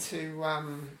get on to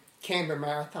Canberra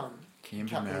Marathon.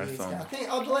 Canberra Marathon.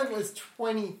 I believe it was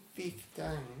 2015.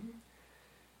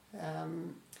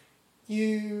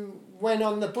 You went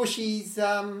on the Bushies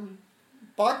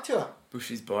bike tour.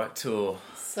 Bushies bike tour.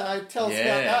 So tell us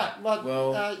about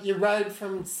that. You rode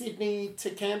from Sydney to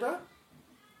Canberra?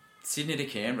 Sydney to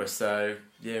Canberra. So,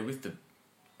 yeah,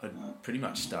 I pretty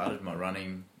much started my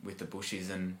running with the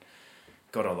Bushies, and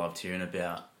God, I loved hearing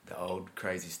about the old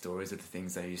crazy stories of the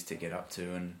things they used to get up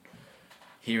to and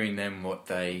hearing them what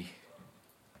they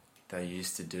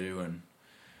used to do and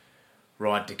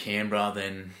ride to Canberra,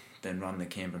 then run the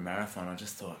Canberra Marathon. I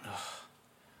just thought,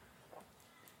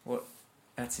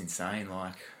 that's insane,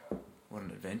 like, what an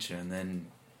adventure. And then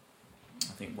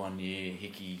I think one year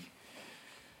Hickey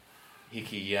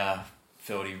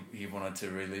felt he wanted to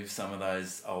relive some of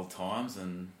those old times,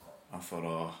 and I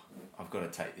thought, I've got to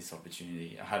take this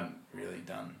opportunity. I hadn't really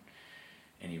done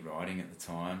any riding at the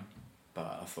time,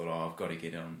 but I thought, I've got to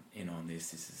get in on this.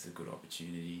 This is a good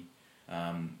opportunity.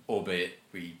 Albeit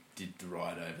we did the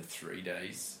ride over 3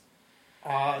 days.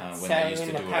 When they used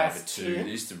to do it over 2. They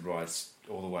used to ride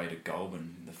all the way to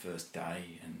Goulburn the first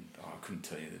day, and I couldn't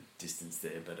tell you the distance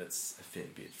there, but it's a fair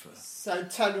bit for. So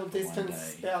total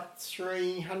distance about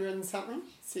 300 and something,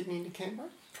 Sydney to Canberra.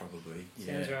 Probably, yeah.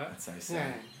 Sounds right. I'd say so.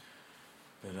 Yeah.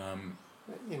 But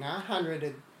 100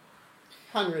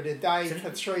 a day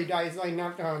for 3 days leading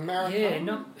up to a marathon. Yeah,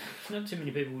 not too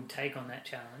many people would take on that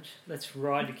challenge. Let's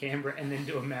ride to Canberra and then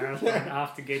do a marathon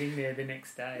after getting there the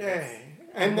next day. Yeah.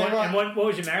 And what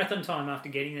was your marathon time after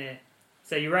getting there?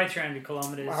 So you rode 300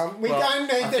 kilometres. We don't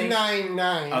need to name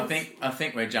names. I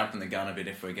think we're jumping the gun a bit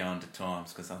if we're going to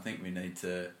times, because I think we need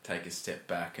to take a step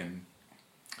back and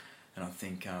I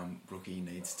think Rookie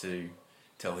needs to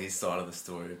tell his side of the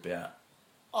story about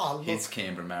his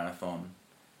Canberra Marathon.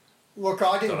 Look,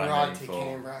 I didn't ride to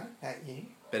Canberra that year.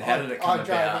 But how did it come about?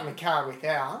 I drove in the car with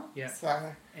Al. Yeah.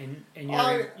 So, and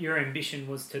your ambition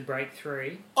was to break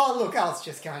 3? Oh, look, I was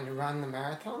just going to run the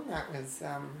marathon. That was,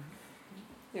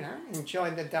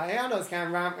 enjoy the day out. I was going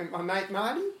to run with my mate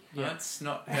Marty. Yeah. That's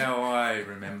not how I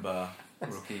remember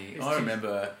Rookie. I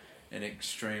remember an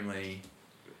extremely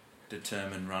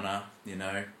determined runner,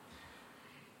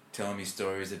 telling me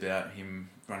stories about him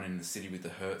running in the city with the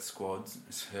Hurt squad,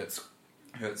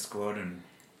 and,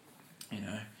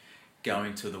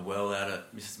 going to the well out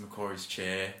at Mrs. Macquarie's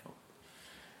chair.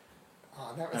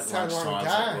 Oh, that was at so long lunchtimes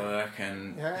ago. at work,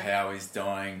 and how his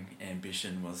dying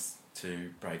ambition was to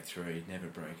break 3. Never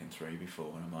broken 3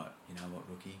 before. And I'm like, you know what,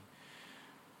 Rookie?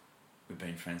 We've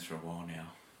been friends for a while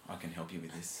now. I can help you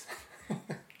with this.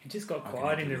 It just got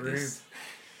quiet in the room.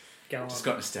 Just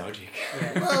got nostalgic.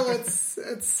 Yeah. Well, it's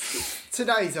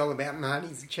today's all about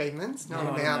Marty's achievements,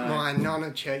 not about my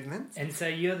non-achievements. And so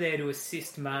you're there to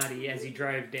assist Marty as he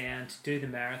drove down to do the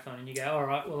marathon, and you go, all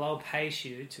right, well, I'll pace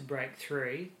you to break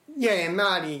 3. Yeah,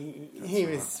 Marty, we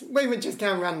were just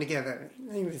going to run together.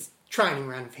 He was training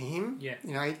run for him. Yeah.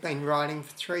 He'd been riding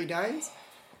for 3 days.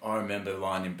 I remember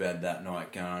lying in bed that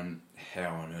night going,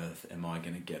 how on earth am I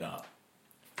going to get up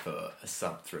for a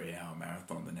sub 3 hour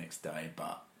marathon the next day?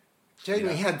 But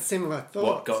we had similar thoughts.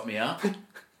 What got me up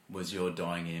was your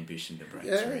dying ambition to break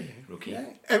Yeah, 3, Rookie? yeah.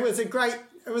 It was a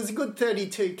good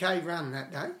 32k run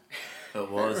that day. It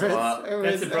was.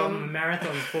 That's the problem.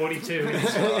 Marathon 42.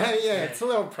 Yeah, it's a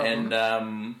little problem.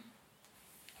 And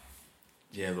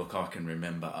look, I can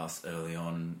remember us early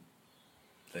on.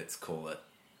 Let's call it,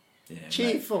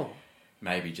 cheerful.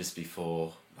 Maybe just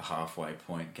before the halfway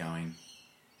point, going,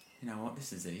 you know what,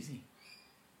 this is easy.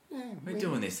 Yeah, We're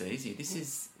doing this easy. This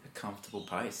is a comfortable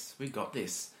pace. We got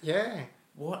this. Yeah.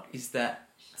 What is that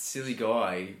silly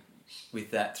guy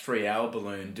with that 3-hour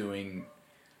balloon doing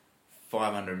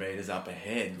 500 metres up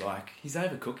ahead? Like, he's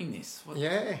overcooking this. What?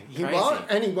 Yeah, he Crazy. was,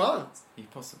 and he was. He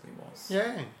possibly was.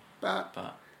 Yeah, but yeah,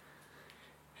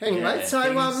 anyway,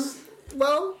 things-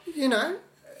 well, you know,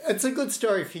 it's a good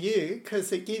story for you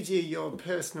because it gives you your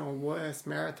personal worst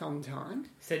marathon time.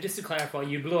 So just to clarify,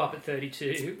 you blew up at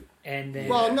 32 and then...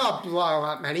 Well, not blow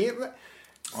up, Matty.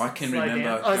 I can Slow remember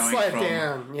down. going slowed from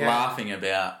down, yeah. laughing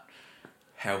about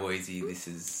how easy this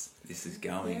is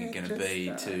going Yeah, going to just,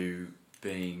 be to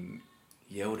being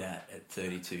yelled at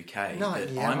 32k Not that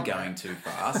yelled I'm at. going too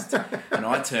fast, and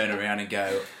I turn around and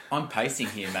go, I'm pacing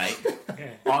here, mate.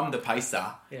 Yeah. I'm the pacer,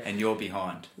 Yeah. and you're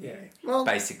behind. Yeah. Well,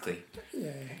 Basically.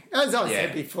 yeah. As I said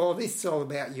Yeah. before, this is all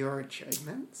about your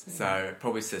achievements. So it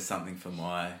probably says something for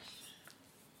my,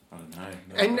 I don't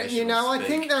know. And you know, I motivational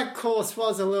think speak. that course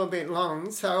was a little bit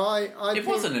long, so I It think,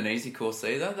 wasn't an easy course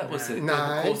either. That was the No,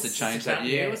 course that it's- changed that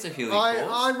year. It was a hilly I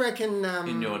course. reckon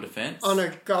In your defence. on a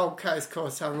Gold Coast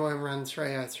course, I would have run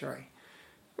 3:03,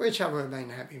 which I would have been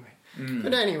happy with.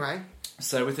 But anyway,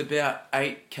 So with about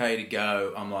 8k to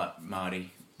go, I'm like,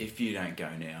 Marty, if you don't go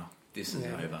now, this is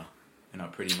Yeah. over. And I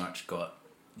pretty much got,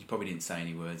 you probably didn't say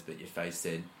any words, but your face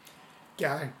said,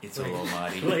 go. it's all on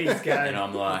Marty. Please go. And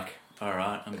I'm like, all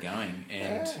right, I'm going.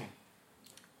 And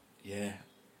Yeah.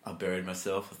 I buried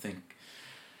myself. I think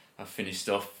I finished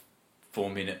off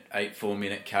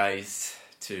 4-minute Ks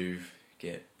to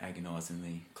get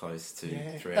agonisingly close to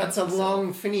Yeah. 3 That's hours a myself.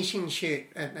 long finishing shoot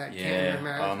at that Yeah, Canberra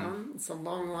Marathon. It's a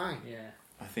long way. Yeah.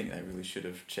 I think they really should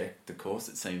have checked the course.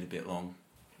 It seemed a bit long.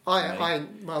 I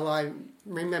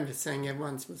remember seeing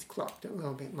everyone's was clocked a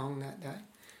little bit long that day.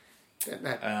 But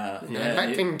that,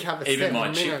 that didn't cover Even 7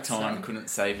 my chip minutes. time so. couldn't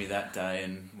save me that day.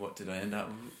 And what did I end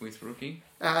up with, Rookie?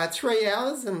 3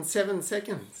 hours and 7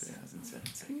 seconds. 2007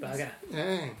 seconds. Bugger.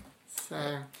 Yeah.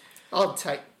 So I'll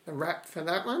take the rap for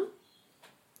that one.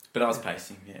 But I was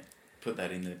pacing, yeah. Put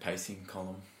that in the pacing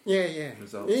column. Yeah.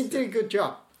 Results, You did a good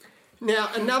job.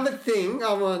 Now, another thing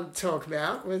I want to talk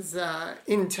about was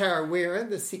in Tarawera,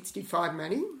 the 65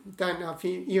 Matty. Don't know if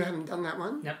you haven't done that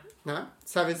one? Nope. No.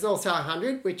 So there's also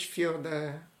 100, which few of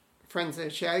the friends of the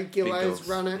show, Big Gillo's dogs,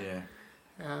 run it,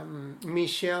 Yeah.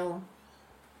 Michelle,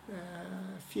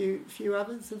 a few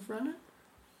others have run it.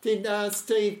 Did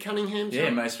Steve Cunningham Yeah,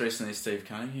 jump? most recently Steve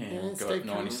Cunningham Yeah, got Steve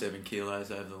 97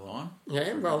 kilos over the line.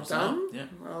 Yeah, well himself, done. yeah.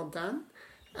 Well done.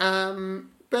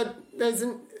 But there's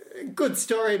a good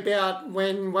story about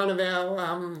when one of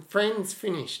our friends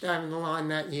finished over the line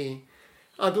that year.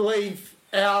 I believe,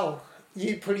 Al,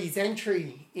 you put his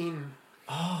entry in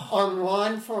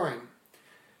online for him.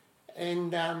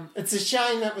 And it's a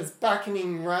shame it was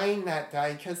bucketing rain that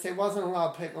day because there wasn't a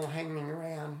lot of people hanging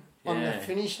around on the Yeah.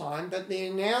 finish line. But the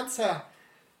announcer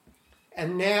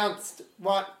announced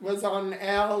what was on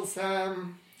Al's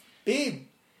bib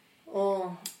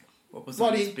or What was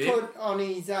what on he his bib? put on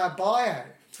his bio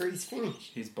for his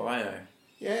finish. His bio.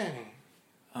 Yeah.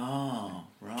 Oh,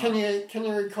 right. Can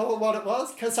you recall what it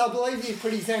was? Because I believe you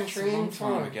put his It's a entry long in for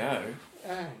time him. ago.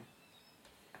 Oh.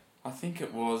 I think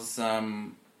it was,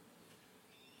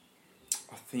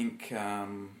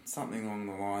 something along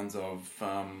the lines of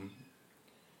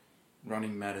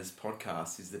Running Matters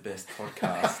podcast is the best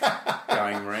podcast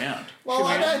going round. Well,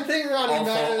 I don't think Ronnie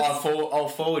Matters... I'll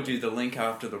forward you the link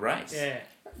after the race. Yeah.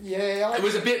 Yeah, It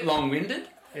was a bit long-winded.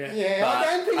 Yeah. yeah, I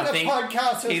don't think the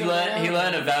podcast was he around.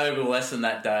 learned a valuable lesson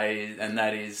that day, and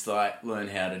that is like learn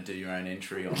how to do your own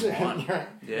entry online.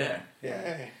 Yeah.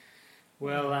 Yeah.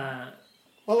 Well,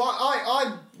 Well,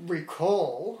 I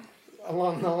recall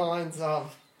along the lines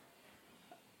of...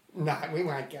 No, we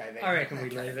won't go there. I reckon we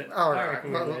leave it. All I right,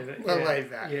 reckon we'll leave it. leave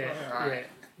that. Yeah. All right.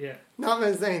 Yeah. Not that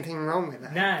there's anything wrong with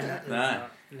that. No, No.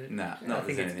 there's No, not. not I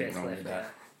think there's it's anything best wrong left with that.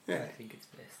 out. Yeah. I think it's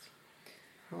best.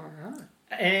 All right.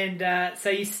 And so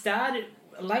you started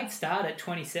a late start at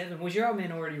 27. Was your old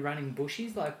man already running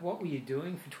bushies? Like, what were you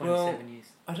doing for 27 years?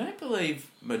 I don't believe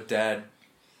my dad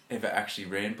ever actually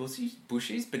ran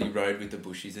bushies, but he rode with the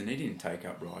bushies, and he didn't take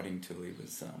up riding till he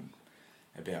was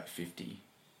about 50.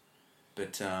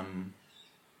 But I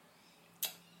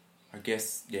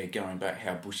guess, going back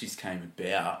how bushies came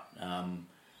about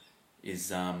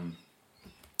is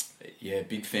yeah,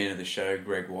 big fan of the show.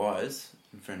 Greg Wise,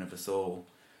 a friend of us all.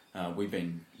 We've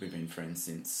been friends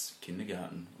since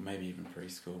kindergarten, or maybe even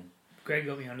preschool. Greg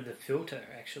got me onto the filter,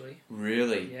 actually.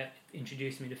 Really? Yeah,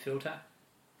 introduced me to filter.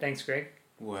 Thanks, Greg.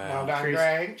 Wow. Well done,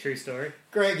 Greg. True story.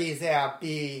 Greg is our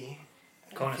beer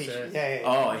Connoisseur. Yeah.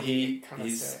 Oh,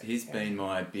 connoisseur, he's been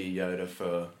my beer Yoda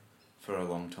for a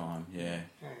long time. Yeah.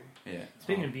 Yeah.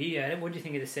 Speaking of beer, Yoda, what do you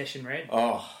think of the session, Red?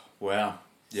 Oh, wow.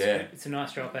 Yeah. It's a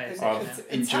nice drop, eh? I've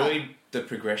enjoyed the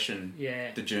progression,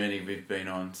 Yeah. the journey we've been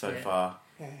on so Yeah. far.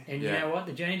 Yeah. And you know what?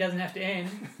 The journey doesn't have to end.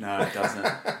 No, it doesn't.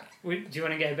 Do you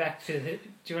want to go back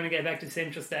to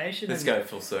Central Station? Let's go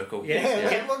full circle.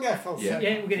 Yeah. Yeah, we'll go full Yeah. circle.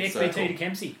 Yeah, we'll get Full XBT circle. to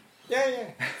Kempsey.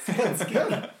 Yeah. Sounds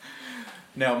good.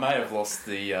 Now, I may have lost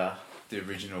the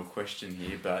original question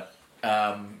here, but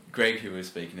Greg, who was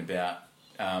speaking about,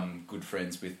 good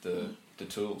friends with the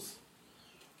Tools.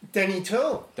 Danny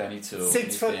Toole. Danny Toole.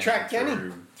 6 foot track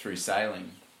Danny. Through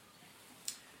sailing.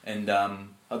 And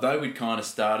although we'd kind of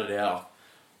started our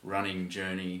running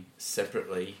journey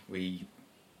separately, we,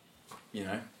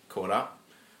 caught up.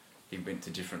 He went to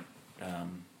different...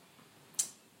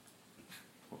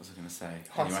 what was I going to say?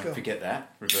 High Anyway, school. forget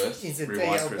that. Reverse. He's a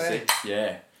Rewind for a DLB. sec.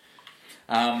 Yeah.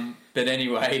 But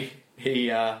anyway, he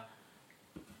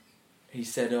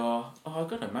said, I've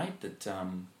got a mate that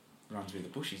runs with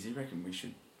the bushies. He reckon we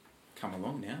should come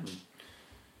along now. We've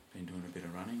been doing a bit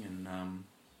of running and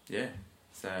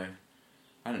so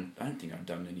I don't think I'd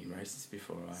done any races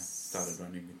before I started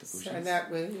running with the bushies. So that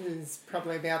was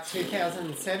probably about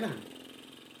 2007.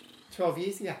 12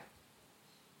 years ago.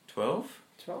 12?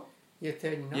 12? You're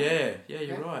 39. Yeah, you're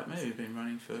Yeah. right. Maybe we've been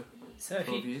running for So if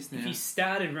 12 years now. you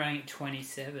started running at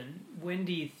 27, when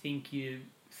do you think you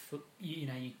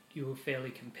were fairly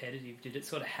competitive? Did it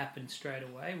sort of happen straight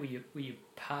away? Were you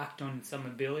parked on some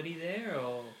ability there,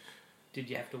 or did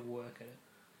you have to work at it?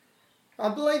 I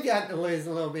believe you had to lose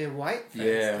a little bit of weight first.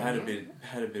 Yeah, I didn't you?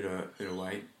 had a bit of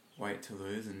weight to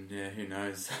lose, and yeah, who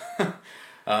knows?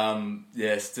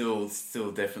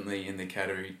 Still definitely in the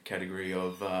category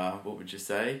of what would you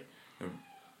say, a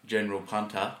general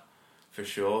punter, for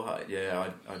sure. I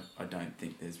don't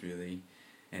think there's really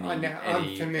any. I know,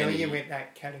 I'm familiar with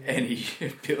that category. Any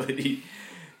ability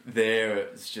there.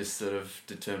 It's just sort of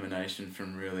determination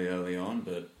from really early on,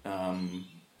 but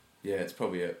it's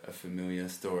probably a familiar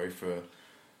story for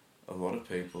a lot of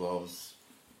people. I was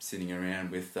sitting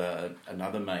around with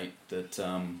another mate that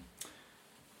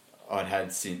I'd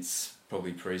had since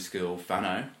probably preschool,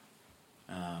 Fano,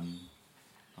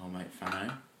 old mate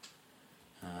Fano.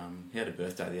 He had a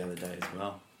birthday the other day as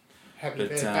well. Happy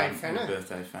birthday, Fano. Happy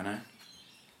birthday, Fano.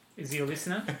 Is he a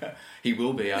listener? He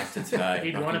will be after today.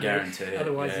 He'd I want can to guarantee be. it.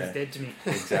 Otherwise, yeah. he's dead to me.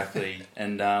 Exactly.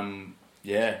 And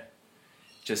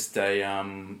just he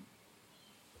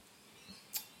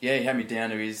had me down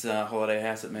to his holiday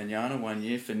house at Manana one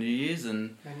year for New Year's,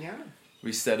 and Manana.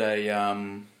 we set a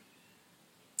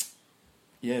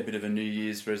bit of a New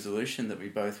Year's resolution that we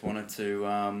both wanted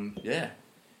to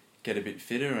get a bit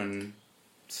fitter and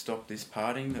stop this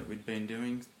partying that we'd been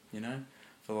doing,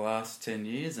 for the last 10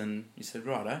 years. And he said,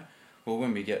 righto, well,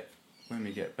 when we get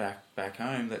back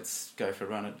home, let's go for a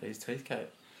run at East Heathcote.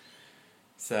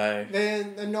 So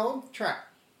The North track.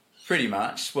 pretty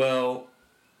much. Well,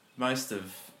 most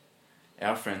of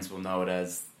our friends will know it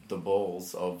as the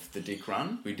balls of the Dick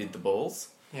Run. We did the balls.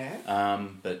 Yeah.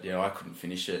 But I couldn't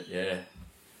finish it. Yeah.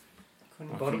 I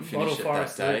Bottle couldn't finish it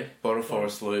Forest that day. Loop. Bottle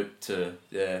Forest Loop to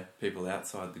people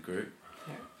outside the group.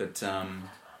 Yeah. But I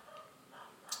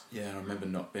remember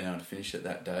not being able to finish it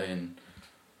that day, and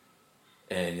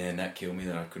that killed me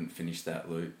that I couldn't finish that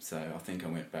loop. So I think I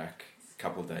went back a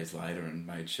couple of days later and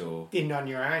made sure Did it on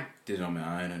your own. did it on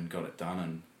my own and got it done,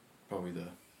 and probably the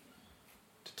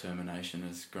determination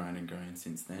has grown and grown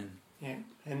since then. Yeah.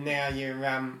 And now you're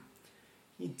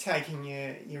taking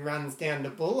your runs down to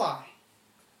Bulleye.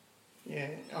 Yeah,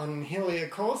 on hillier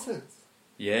courses.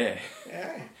 Yeah.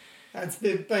 Yeah. That's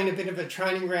been a bit of a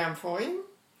training ground for you.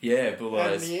 Yeah,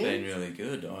 Bulleye's Over the been years? really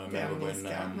good. I remember Down the when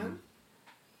escarpment.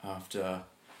 after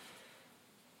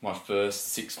my first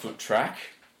 6 foot track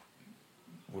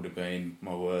would have been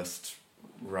my worst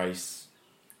race,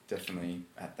 definitely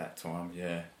at that time.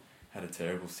 Yeah, had a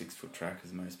terrible 6 foot track,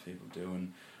 as most people do,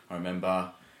 and I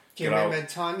remember. Do you remember the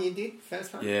time you did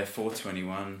first one? Yeah,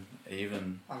 4:21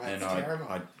 even, Oh, that's and terrible.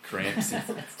 I'd cramped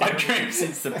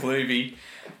since the Pluvy,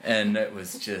 and it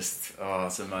was just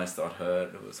it's the most I'd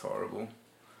heard. It was horrible.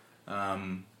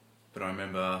 But I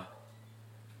remember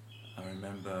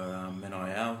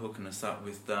Menai hooking us up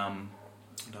with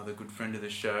another good friend of the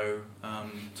show,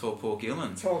 Tall Paul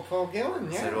Gillen. Tall Paul Gillen,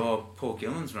 He yeah. said, Paul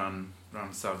Gillen's run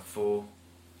sub 4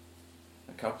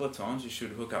 a couple of times. You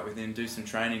should hook up with him, do some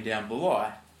training down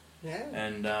Bulli. Yeah.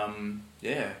 And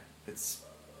it's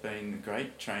been a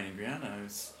great training ground.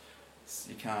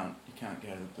 You can't go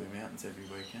to the Blue Mountains every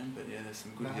weekend, but there's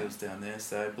some good hills down there.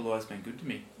 So Bulli's been good to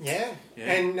me. Yeah.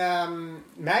 And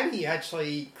Matty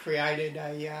actually created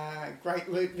a great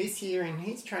loop this year in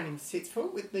his training 6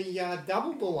 foot with the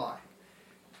double Bulli.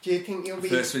 Do you think you'll be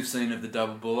First we've seen of the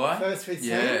double Bulli? First we've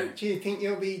seen. Do you think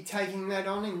you'll be taking that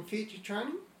on in future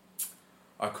training?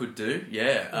 I could do,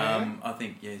 I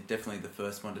think, definitely the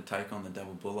first one to take on the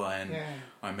double Bulli. And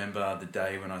I remember the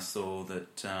day when I saw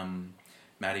that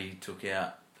Matty took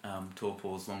out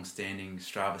Torpor's long-standing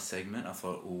Strava segment. I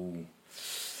thought,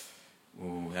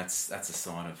 that's a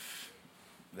sign of...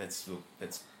 Let's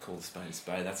call a spade a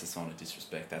spade. That's a sign of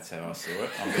disrespect. That's how I saw it.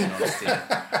 I'm being honest here.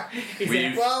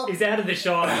 He's out of the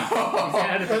shot. He's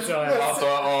out of the shot. I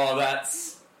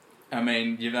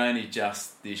thought, you've only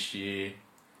just this year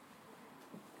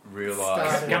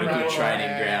realised what a good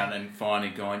training ground and finally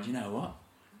gone, you know what?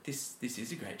 This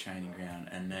is a great training ground.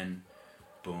 And then,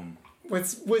 boom.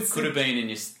 Could have been in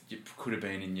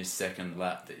your second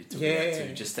lap that you took it out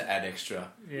to, just to add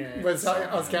extra. Yeah. I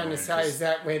was going to say, is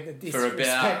that where the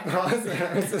disrespect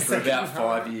was? For about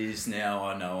 5 years now,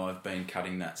 I know I've been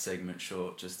cutting that segment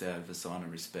short just out of a sign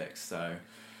of respect. So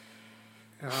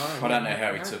I don't know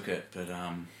how he took it, but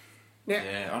I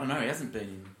don't know. He hasn't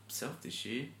been himself this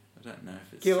year. I don't know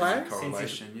if it's a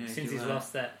correlation. Since he's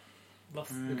lost the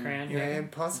crown. Yeah,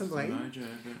 possibly. Mojo,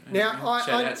 but, now,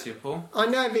 shout out to you, Paul. I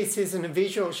know this isn't a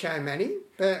visual show, Matty,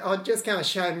 but I'm just going to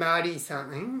show Marty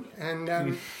something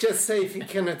and just see if he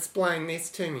can explain this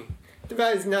to me. Do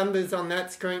those numbers on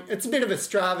that screen? It's a bit of a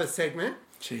Strava segment.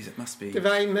 Jeez, it must be. Do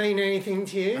they mean anything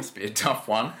to you? Must be a tough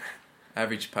one.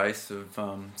 Average pace of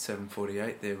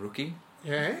 7:48 there, rookie.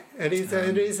 Yeah, it is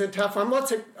a tough one.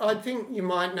 I think you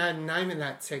might know the name of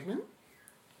that segment.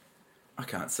 I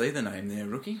can't see the name there,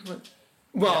 rookie. What?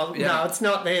 Well, no, it's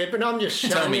not there, but I'm just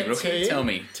showing it to you. Tell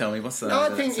me, what's the name No,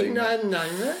 of I think that you know the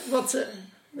name of it. What's it?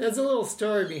 There's a little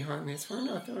story behind this one,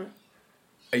 I thought.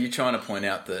 Are you trying to point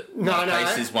out that my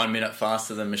pace is 1 minute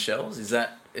faster than Michelle's? Is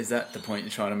that the point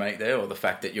you're trying to make there, or the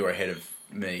fact that you're ahead of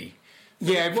me for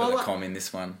the com in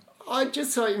this one? I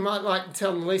just thought you might like to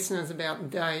tell the listeners about the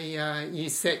day you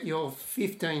set your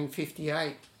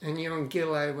 15:58 and you and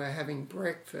Gillo were having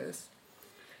breakfast.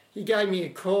 You gave me a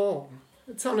call.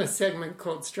 It's on a segment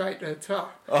called Straight to the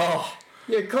Top. Oh.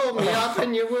 You called me up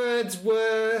and your words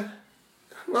were...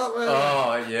 What were they?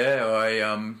 Oh, yeah. I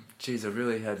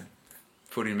really had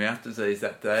foot in mouth disease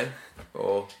that day.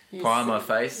 Or pie on my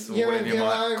face, or whatever you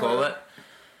might call it.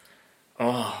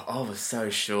 Oh, I was so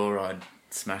sure I'd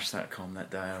smashed that com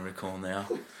that day, I recall now.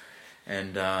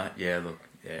 And, I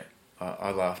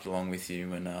laughed along with you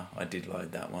when I did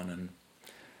load that one and...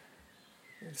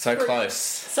 So close.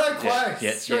 So close.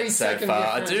 Yet so far.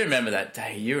 I do remember that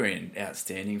day. You were in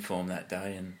outstanding form that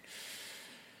day, and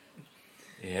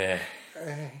it's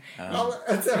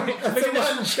a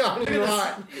one shining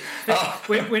light.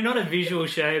 We're not a visual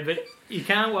show, but you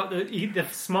can't what the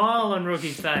smile on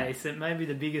Rookie's face. It may be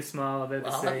the biggest smile I've ever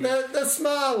seen. The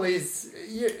smile is.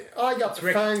 I got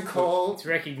the phone call. It's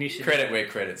recognition. Credit where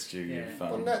credit's due. Yeah.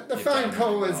 The phone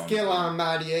call was Gil and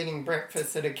Marty eating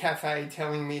breakfast at a cafe,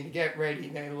 telling me to get ready.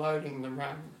 They're loading the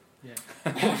run.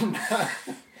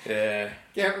 Yeah.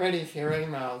 Get ready for your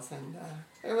emails, and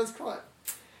it was quite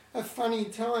a funny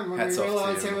time when we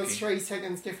realised there was 3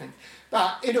 seconds difference.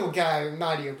 But it'll go.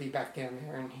 Marty will be back down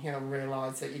there, and he'll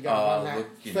realise that you got to run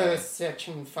that first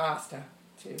section faster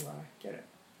to get it.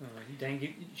 Oh,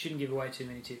 you shouldn't give away too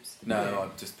many tips. No,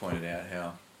 I've just pointed out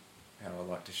how I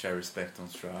like to show respect on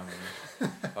Strava.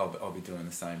 I'll be doing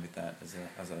the same with that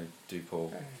as I do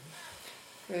Paul.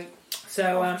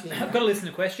 So I've got to listen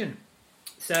to a question.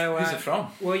 So, who's it from?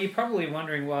 Well, you're probably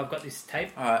wondering why I've got this tape.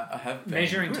 I have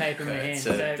measuring tape in my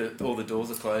hand. All the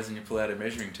doors are closed and you pull out a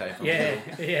measuring tape.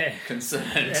 I'm concerned.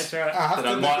 That's right. That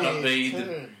I might not be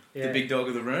the big dog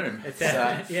of the room.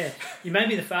 You may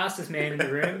be the fastest man in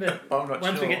the room, but I'm not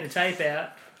once sure. we get the tape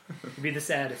out, you'll be the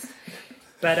saddest.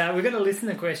 But we're going to listen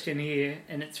to a question here,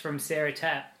 and it's from Sarah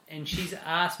Tapp, and she's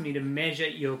asked me to measure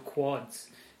your quads.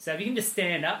 So if you can just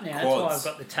stand up now, Quads. that's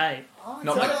why I've got the tape.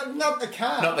 Not the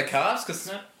calves. Not the calves,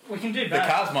 because we can do both. The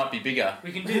calves might be bigger.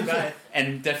 We can do both.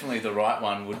 And definitely the right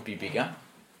one would be bigger.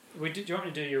 Do you want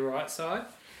me to do your right side?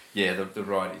 Yeah, the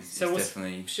right is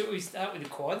definitely... Should we start with the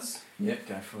quads? Yep,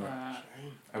 go for it.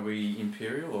 Are we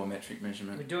imperial or metric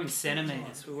measurement? We're doing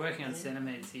centimetres. We're working on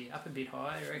centimetres here. Up a bit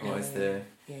higher, I reckon. Oh, is there?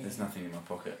 Yeah. There's nothing in my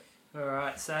pocket.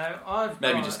 Alright, so I've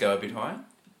Maybe just go a bit higher?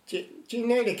 Do you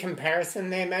need a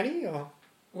comparison there, Matty? Or?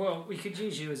 Well, we could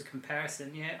use you as a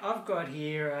comparison. Yeah, I've got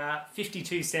here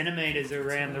 52 centimetres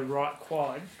around the right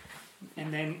quad.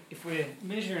 And then if we're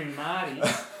measuring Marty,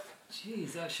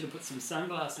 geez, I should have put some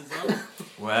sunglasses on.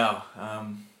 Wow.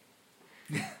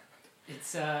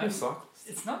 It's You're a cyclist.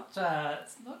 it's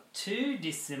not too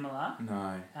dissimilar.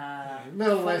 No. A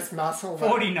little less muscle. though.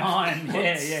 49.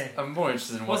 Yeah. I'm more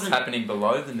interested in what's Wasn't- happening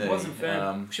below the knee. Wasn't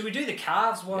firm. Should we do the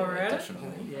calves while we're at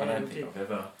definitely. it? I Yeah, don't we think I've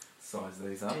ever sized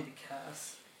these up. do the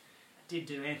calves. I did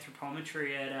do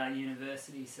anthropometry at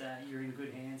university, so you're in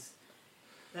good hands.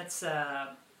 That's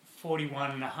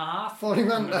 41 and a half.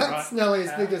 41, that's nearly as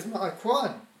big calf. as my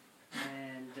quad.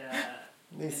 And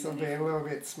This And will then be a little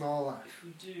bit smaller. if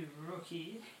we do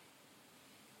rookie,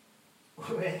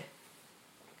 we're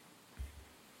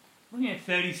looking at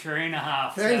 33 and a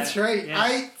half. 33, yeah.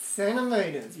 8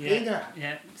 centimetres bigger.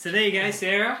 Yeah. So there you go,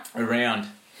 Sarah. Around.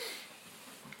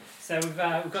 So we've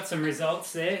got some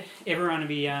results there. Everyone will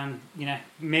be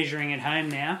measuring at home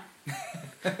now.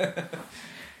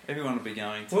 Everyone will be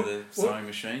going to What- the sewing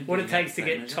machine. What it getting takes to that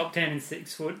get measure. top 10 and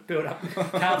 6 foot, build up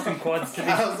calves and quads to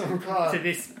Thousand quad.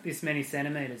 this many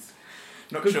centimetres.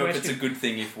 Not Good sure if question. it's a good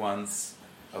thing if one's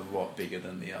a lot bigger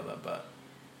than the other, but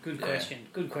Good Yeah. question.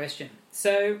 Good question.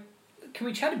 So, can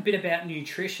we chat a bit about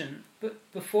nutrition?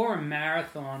 But before a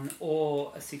marathon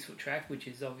or a 6 foot track, which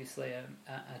is obviously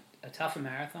a tougher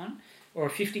marathon, or a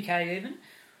 50k even,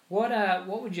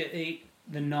 what would you eat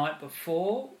the night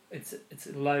before? It's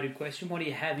a loaded question. What are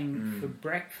you having for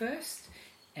breakfast?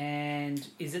 And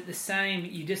is it the same?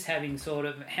 You're just having sort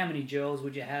of how many gels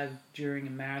would you have during a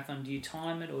marathon? Do you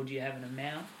time it or do you have an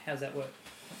amount? How's that work?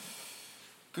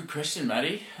 good question,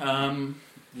 Matty.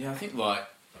 Yeah, I think like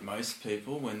most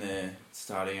people when they're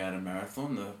starting out a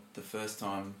marathon, the first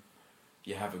time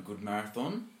you have a good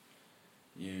marathon,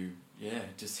 you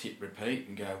just hit repeat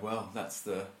and go, well, that's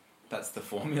the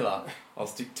formula. I'll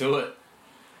stick to it.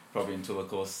 Probably until, of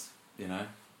course,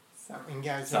 Something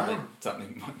goes something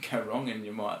wrong. might go wrong and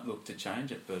you might look to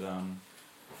change it. But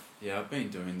I've been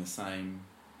doing the same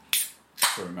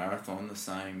for a marathon,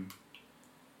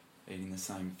 eating the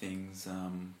same things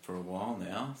for a while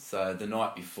now. So the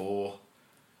night before,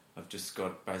 I've just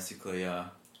got basically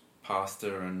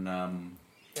pasta and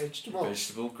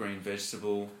Vegetables. green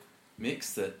vegetable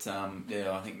mix that,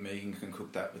 I think Megan can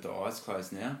cook that with the eyes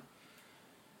closed now.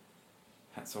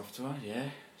 Hats off to her, yeah.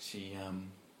 She,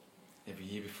 every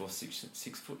year before six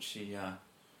foot, she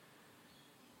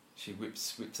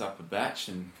whips up a batch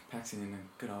and packs it in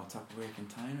a good old Tupperware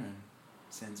container and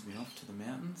sends me off to the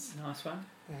mountains. Nice one.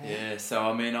 Yeah, so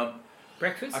I mean,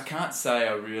 Breakfast? I can't say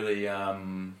I really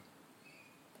am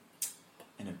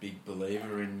a big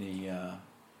believer in the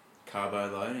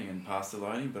carbo loading and pasta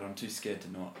loading, but I'm too scared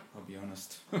to not, I'll be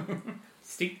honest.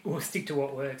 Stick to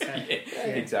what works. Eh? Yeah,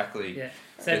 exactly. Yeah.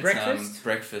 So But, breakfast.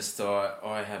 Breakfast,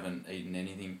 I haven't eaten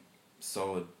anything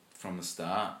solid from the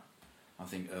start. I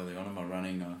think early on in my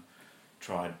running, I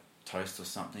tried toast or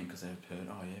something because I've heard,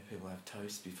 people have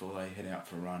toast before they head out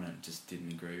for a run, and it just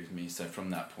didn't agree with me. So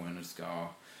from that point, I just go,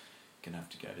 gonna have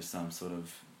to go to some sort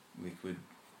of liquid,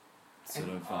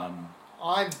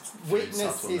 I've witnessed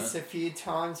supplement. this a few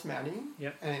times, Matty.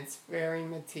 Yep. And it's very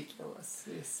meticulous,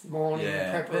 this morning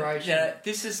but, preparation.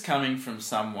 this is coming from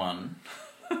someone.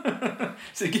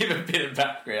 To give a bit of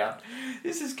background,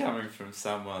 this is coming from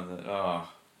someone that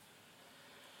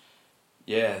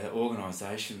the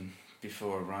organisation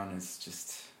before a run is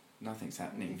just nothing's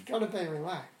happening. You've got to be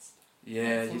relaxed.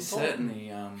 Yeah, That's you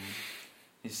important.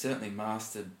 certainly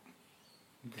mastered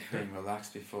being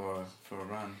relaxed before a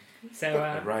run, So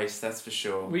a race. That's for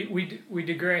sure. we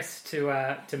digress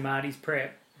to Marty's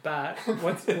prep, but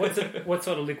what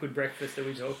sort of liquid breakfast are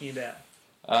we talking about?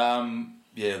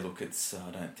 Look, it's I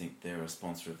don't think they're a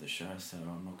sponsor of the show, so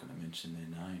I'm not going to mention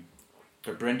their name.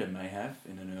 But Brenda may have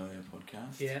in an earlier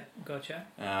podcast. Yeah, gotcha.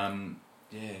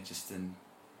 Just an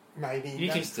Maybe You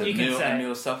can- just a you meal, say- a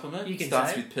meal supplement. you can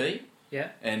Starts say with P, Yeah,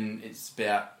 and it's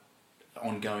about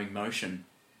ongoing motion.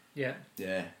 yeah.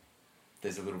 Yeah,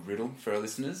 there's a little riddle for our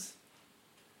listeners.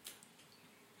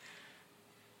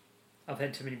 I've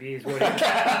had too many beers. What is it?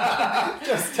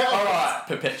 just tell All us. right,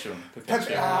 perpetual. Is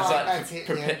that's it,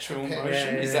 perpetual yeah.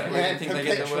 motion? Yeah, Is that where Yeah, you think they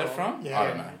get the word perpetual. from? Yeah, I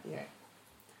don't know. Yeah.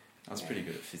 I was pretty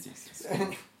good at physics.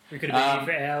 We could have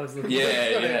been here for hours looking.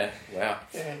 Yeah. Wow.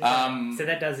 Yeah. So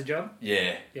that does the job.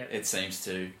 Yeah. Yeah. It seems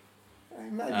to.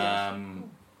 Maybe.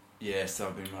 So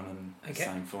I've been running the Okay.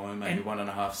 same form, maybe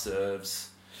 1.5 serves,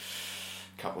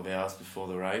 a couple of hours before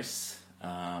the race.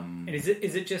 And is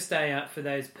it just for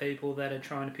those people that are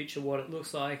trying to picture what it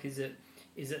looks like? Is it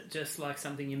just like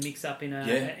something you mix up in a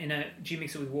Yeah. do you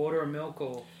mix it with water or milk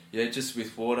or? Yeah, just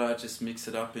with water, just mix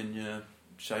it up in your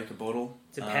shaker bottle.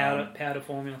 It's a powder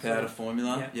formula. Powder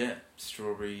formula, Yeah. yeah.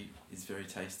 Strawberry is very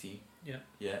tasty. Yeah.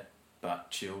 Yeah, but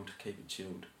chilled. Keep it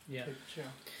chilled. Yeah. Sure.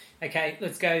 Okay,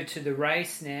 let's go to the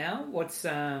race now. What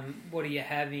are you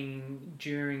having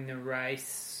during the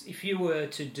race? If you were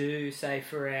to do, say,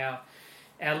 for our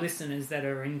listeners that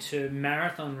are into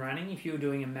marathon running, if you were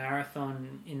doing a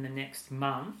marathon in the next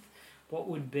month, what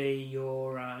would be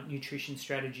your nutrition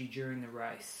strategy during the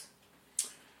race?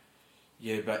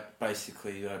 Yeah, but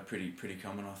basically pretty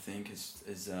common, I think,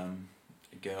 is a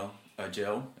goo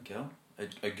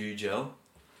gel.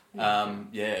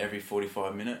 Yeah, every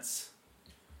 45 minutes.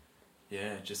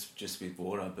 Yeah, just with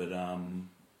water, but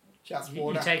Just You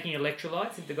water. taking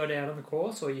electrolytes if they got out on the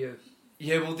course, or you?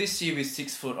 yeah. Well, this year with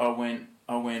 6 foot, I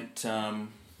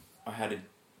had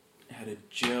a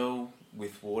gel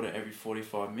with water every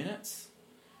 45 minutes,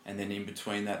 and then in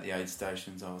between that, the aid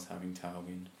stations, I was having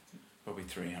tailwind, probably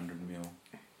 300 ml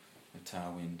of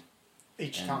tailwind.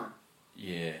 Each And- time.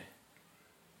 Yeah.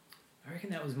 I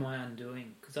reckon that was my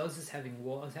undoing because I was just having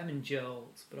water. I was having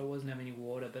gels, but I wasn't having any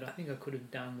water. But I think I could have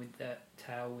done with that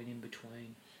tailwind in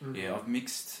between. Yeah, I've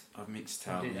mixed I'll do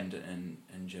tailwind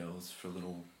and gels for a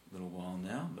little while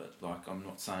now, but like I'm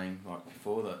not saying like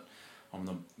before that I'm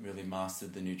not really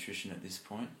mastered the nutrition at this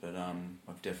point, but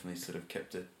I've definitely sort of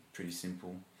kept it pretty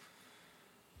simple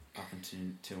up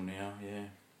until now.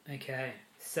 Yeah. Okay,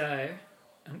 so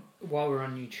while we're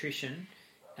on nutrition,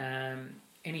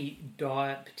 any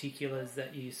diet particulars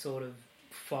that you sort of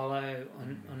follow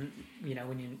on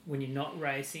when you're not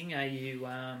racing? Are you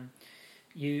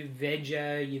you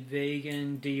veggie, you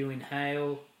vegan? Do you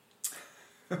inhale?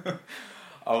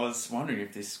 I was wondering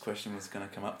if this question was going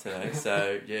to come up today.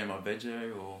 So yeah, am I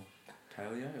veggie or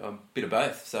paleo? I'm a bit of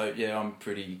both. So yeah, I'm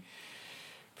pretty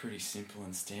simple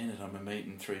and standard. I'm a meat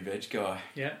and 3 veg guy.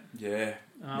 Yeah. Yeah.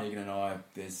 Megan and I,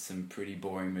 there's some pretty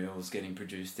boring meals getting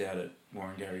produced out at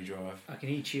Warringary Drive. I can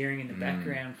hear cheering in the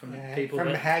background from Yeah, people from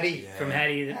that, Hattie. Yeah. from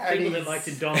Hattie, the people that like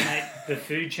to dominate the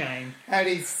food chain.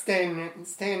 Hattie's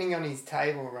standing on his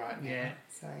table right now. Yeah.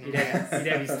 Saying, He'd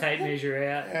have his tape measure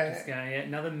out, Yeah. just going, yeah,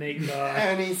 another meat guy.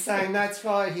 and he's saying that's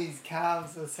why his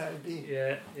calves are so big.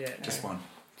 Yeah, yeah. Just one.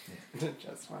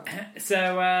 Just one.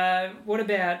 So, what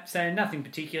about, so nothing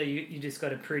particular, you just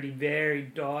got a pretty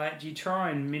varied diet. Do you try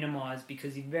and minimise,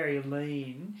 because you're very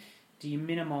lean, do you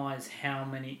minimise how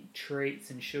many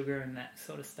treats and sugar and that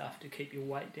sort of stuff to keep your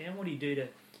weight down? What do you do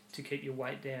to keep your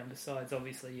weight down besides,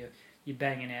 obviously, you're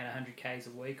banging out 100 Ks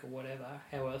a week or whatever?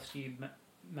 How else do you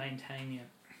maintain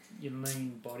your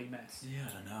lean body mass? Yeah,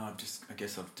 I don't know. I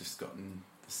guess I've just gotten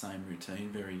the same routine.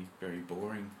 Very, very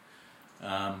boring.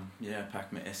 I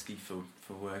pack my esky for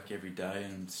work every day,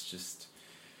 and it's just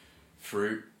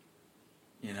fruit,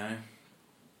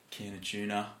 can of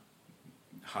tuna,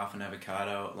 half an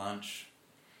avocado at lunch.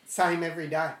 Same every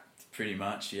day. Pretty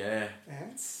much, yeah.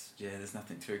 Yeah. There's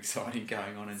nothing too exciting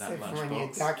going on in that Except for when you're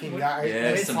lunchbox. ducking What- those.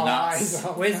 Yeah, those some highs nuts.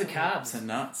 all Where's the day. carbs? Some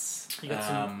nuts. You got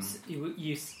some,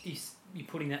 you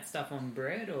putting that stuff on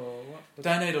bread or what?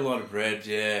 Don't eat a lot of bread.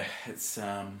 Yeah, it's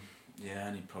I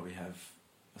only probably have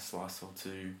a slice or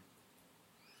two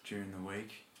during the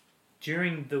week.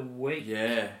 During the week?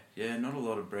 Yeah, not a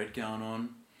lot of bread going on.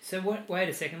 So wait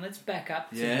a second, let's back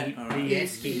up to Yeah, the alright.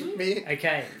 esky. Yeah.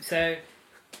 Okay, so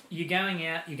you're going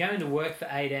to work for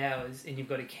 8 hours and you've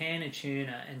got a can of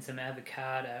tuna and some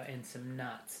avocado and some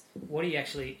nuts. What are you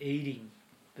actually eating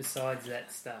besides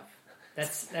that stuff?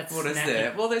 That's What is snacking.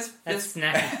 there? Well, That's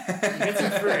snacking. You got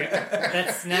some fruit.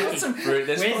 That's snacking. got some fruit.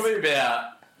 There's Where's- probably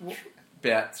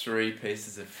about 3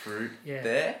 pieces of fruit Yeah.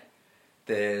 there.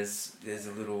 There's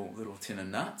a little tin of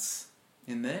nuts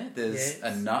in there. There's Yes.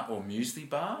 a nut or muesli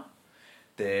bar.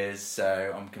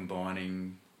 I'm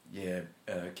combining a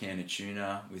can of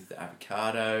tuna with the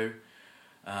avocado.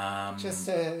 Just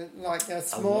like a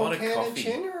small lot of can of coffee.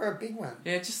 tuna or a big one?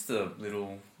 Yeah, just the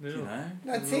little.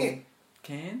 That's little it.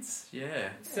 Cans, yeah.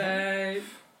 So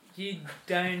you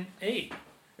don't eat.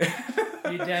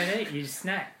 You don't eat. You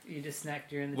snack. You just snack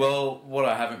during the day. Well, what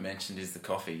I haven't mentioned is the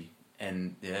coffee,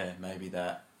 and maybe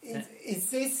that. Is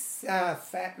this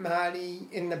Fat Marty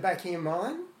in the back of your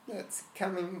mind that's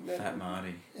coming? Fat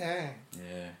Marty. Yeah.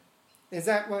 Yeah. Is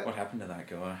that what? What happened to that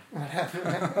guy? What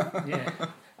happened? Yeah,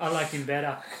 I liked him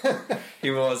better. He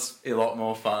was a lot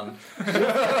more fun.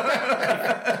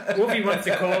 Wolfie wants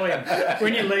to call him.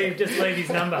 When you leave, just leave his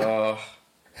number. Oh,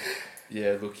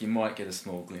 yeah. Look, you might get a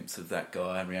small glimpse of that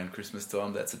guy around Christmas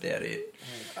time. That's about it.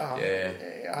 Oh, Yeah.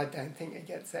 I don't think it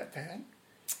gets that bad.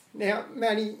 Now,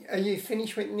 Matty, are you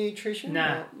finished with nutrition?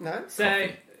 No. Or- no? So,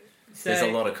 Coffee. There's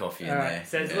a lot of coffee in all there. right,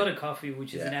 so there's yeah. a lot of coffee,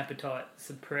 which is an Yeah. appetite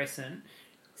suppressant.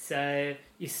 So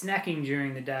you're snacking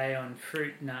during the day on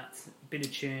fruit, nuts, a bit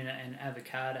of tuna and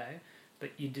avocado, but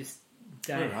you just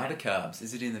don't Where are the have carbs?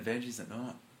 Is it in the veggies at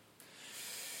night?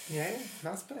 Yeah,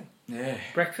 must be. Yeah.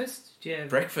 breakfast. Do you have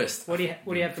Breakfast. What do you have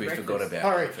for breakfast? We forgot about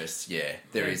Porridge. breakfast. Yeah,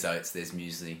 there Yeah. is oats. There's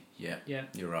muesli. Yeah, Yeah.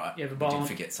 you're right. You have a We bowl- did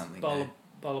forget something bowl there.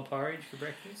 bowl of porridge for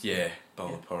breakfast. Yeah, bowl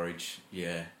Yeah. of porridge.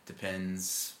 Yeah,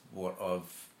 depends what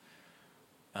I've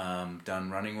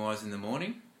done running wise in the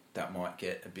morning. That might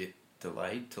get a bit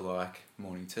delayed to like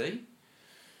morning tea.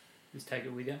 Just take it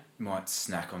with you. Might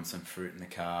snack on some fruit in the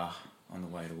car on the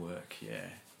way to work. Yeah,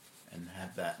 and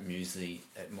have that muesli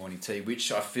at morning tea.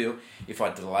 Which I feel if I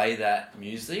delay that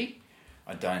muesli,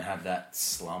 I don't have that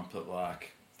slump at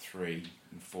like 3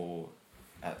 and 4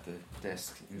 at the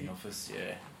desk in the office.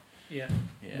 Yeah, Yeah.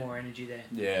 yeah, More energy there.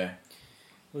 yeah.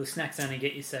 Well, the snacks only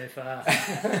get you so far.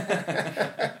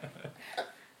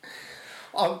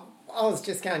 I was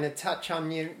just going to touch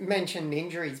on, you mentioned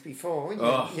injuries before.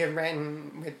 You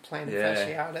ran with plantar Yeah,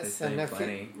 fasciitis, there's and been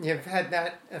plenty. you've had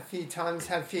that a few times,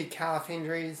 had a few calf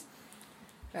injuries,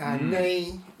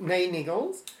 knee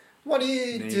niggles. What do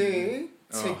you Knee- do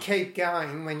to Oh. keep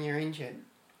going when you're injured?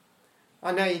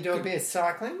 I know you do a bit of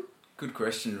cycling. Good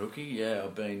question, Rookie. Yeah,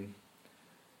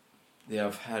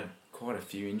 I've had quite a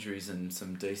few injuries and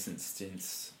some decent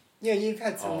stints. Yeah, you've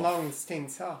had some Off. long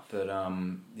stints off. But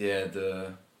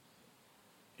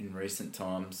in recent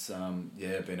times,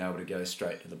 been able to go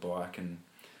straight to the bike and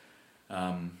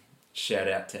shout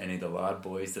out to any of the Lard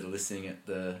boys that are listening at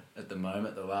the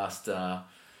moment. The last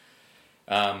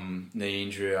knee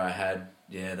injury I had,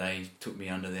 they took me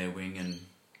under their wing and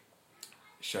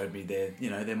showed me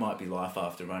there might be life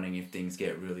after running if things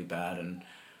get really bad. And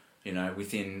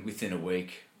within a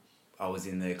week, I was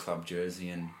in their club jersey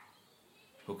and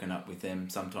hooking up with them,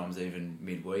 sometimes even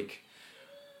midweek.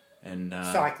 And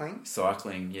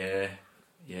cycling, yeah.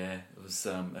 It was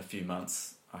a few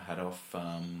months I had off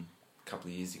a couple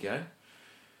of years ago.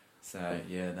 So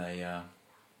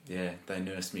they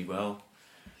nursed me well.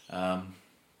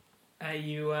 Are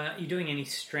you doing any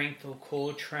strength or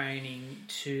core training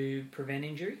to prevent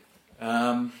injury?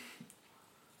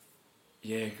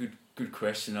 Good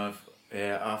question.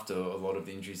 After a lot of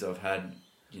the injuries I've had,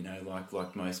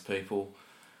 like most people,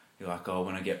 you're like, oh,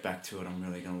 when I get back to it, I'm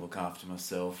really going to look after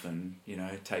myself and,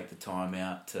 take the time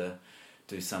out to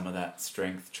do some of that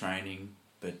strength training.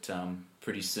 But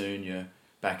pretty soon you're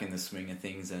back in the swing of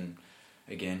things and,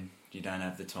 again, you don't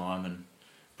have the time and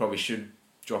probably should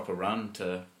drop a run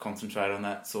to concentrate on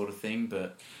that sort of thing.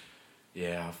 But,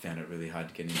 yeah, I found it really hard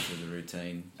to get into the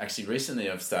routine. Actually, recently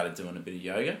I've started doing a bit of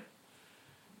yoga,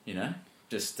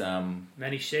 just...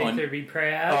 Matty Sheath would be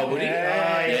proud. Oh, would he?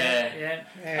 Yeah.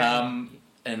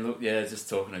 And look, just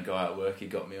talking to a guy at work, he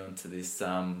got me onto this,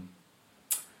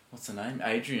 what's her name?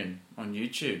 Adrian on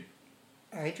YouTube.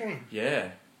 Adrian?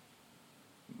 Yeah.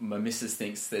 My missus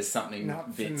thinks there's something Not a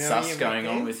bit familiar sus with going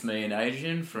on this. with me and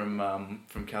Adrian from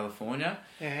California.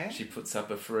 Yeah. She puts up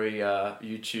a free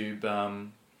YouTube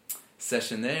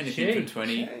session there, anything from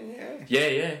 20...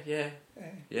 Yeah.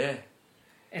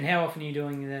 And how often are you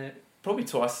doing that? Probably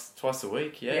twice a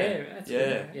week, yeah. That's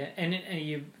good. Yeah. And are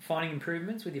you finding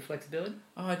improvements with your flexibility?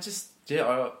 Oh,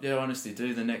 I honestly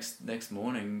do. The next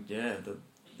morning,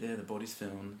 the body's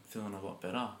feeling a lot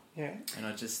better. Yeah. And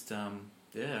I just, I'm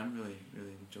really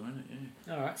enjoying it.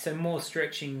 Yeah. All right. So more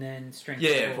stretching than strength.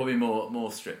 Yeah, core. probably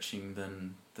more stretching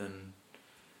than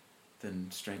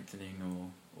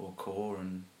strengthening or core,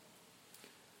 and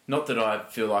not that I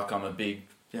feel like I'm a big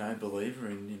believer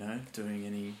in doing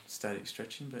any static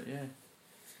stretching, but yeah.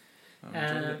 I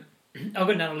enjoyed it. I've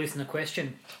got another listener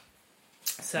question.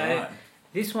 So Right.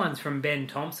 this one's from Ben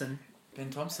Thompson, Ben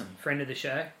Thompson. friend of the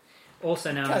show,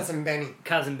 also known Cousin Benny. as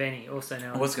Cousin Benny, also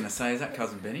known. I was going to say, is that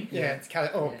Cousin Benny? Yeah, it's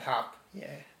cousin. Or Yeah. pup.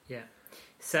 Yeah. Yeah.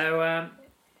 So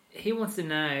he wants to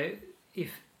know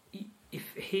if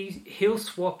he'll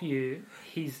swap you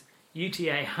his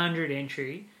UTA 100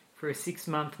 entry for a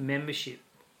 6-month membership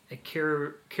at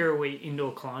Kirrawee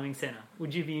Indoor Climbing Centre.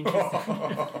 Would you be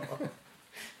interested?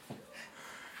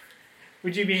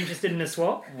 Would you be interested in a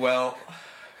swap? Well,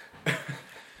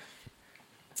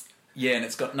 yeah, and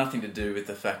it's got nothing to do with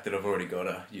the fact that I've already got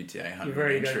a UTA 100 You've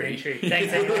already entry. got an entry.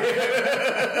 Thanks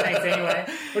anyway. Thanks anyway.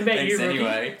 What about Thanks you, Rookie?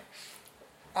 anyway.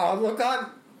 Oh, look,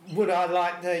 would I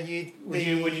like Would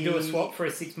you do a swap for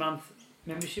a 6-month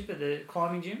membership at the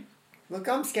climbing gym? Look,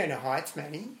 I'm scared of heights,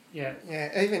 Manny. Yeah.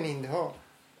 Yeah, even indoor.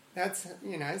 That's,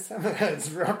 some of those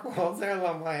rock walls, they're a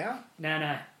long way up.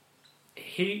 No.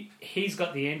 He's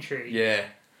got the entry. Yeah.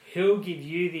 He'll give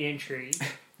you the entry.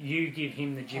 you give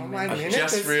him the gym Oh, wait a membership. minute. I've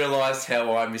just Does- realised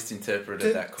how I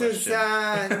misinterpreted that question.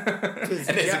 Does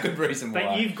and there's a good reason why.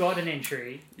 But you've got an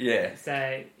entry, Yeah,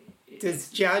 so Does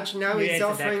Judge know You he's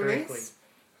answered that offering correctly. this?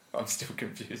 I'm still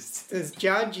confused. Does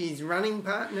Judge, his running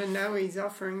partner, know he's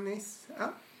offering this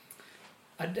up?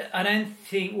 I don't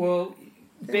think. Well,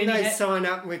 Didn't Benny they ha- sign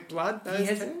up with blood, those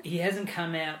two? he hasn't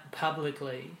come out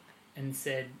publicly and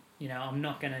said, I'm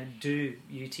not going to do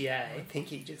I UTA, think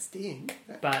he just did.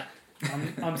 but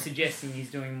I'm suggesting he's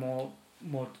doing more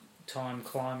time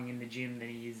climbing in the gym than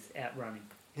he is out running.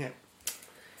 Now,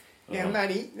 Oh.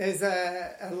 Matty, there's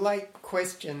a late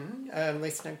question, a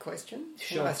listener question.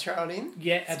 Sure. Shall I throw it in?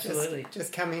 Yeah, It's absolutely.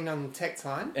 Just come in on the text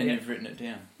line. And Yeah. you've written it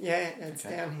down Yeah, it's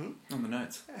Okay. down here. on the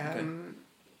notes.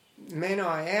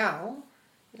 Menai Owl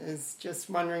is just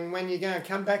wondering when you're going to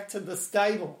come back to the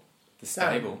stable. The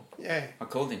stable. Yeah. I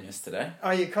called him yesterday.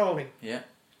 Oh, you called him? Yeah.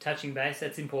 Touching base,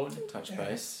 that's important. Touch Yeah.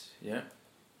 base. Yeah.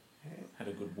 Had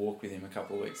a good walk with him a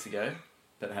couple of weeks ago,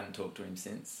 but hadn't talked to him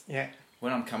since. Yeah.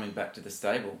 When I'm coming back to the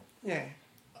stable, Yeah.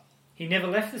 He never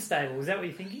left the stable. Is that what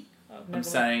you're thinking? I'm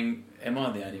saying, am I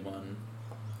the only one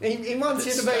He wants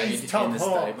you that to be stayed his top in the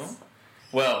horse. stable?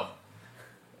 Well,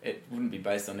 it wouldn't be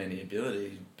based on any ability.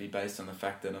 It'd be based on the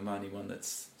fact that I'm the only one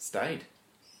that's stayed.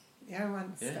 The only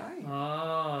one to Yeah. stay.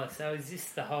 Oh, so is this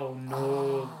the whole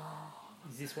Nord?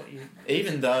 Is this what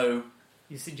Even though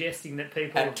you're suggesting that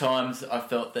people? at times I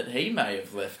felt that he may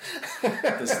have left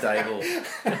the stable.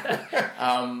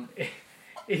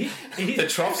 The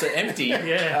troughs are empty.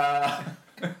 Yeah.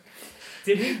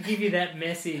 Did he give you that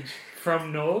message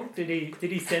from Nord? Did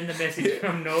he send the message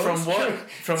from Nord? From what?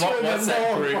 From what Through the WhatsApp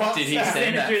Nord group did he WhatsApp.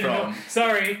 send that Through the from? Nord.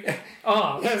 Sorry.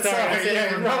 Oh, Yeah, sorry. yeah,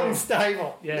 From wrong Nord.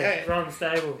 stable. Yeah, wrong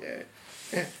stable.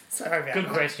 Yeah. Sorry about Good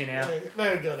that. question, Al. Yeah,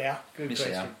 very good, Al. Good Miss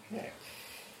question. Al. Yeah.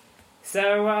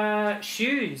 So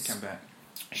shoes. Come back.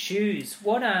 Shoes.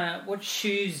 What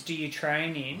shoes do you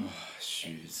train in?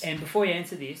 Shoes. And before you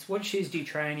answer this, what shoes do you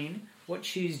train in? What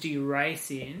shoes do you race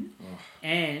in?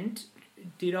 And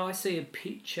did I see a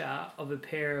picture of a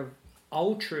pair of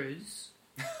Ultras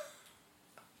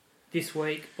this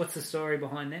week? What's the story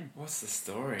behind them? What's the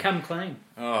story? Come clean.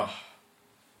 Oh,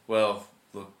 well,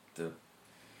 look, the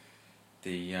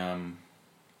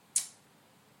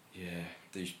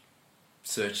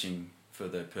searching for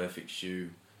the perfect shoe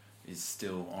is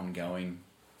still ongoing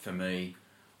for me.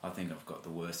 I think I've got the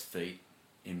worst feet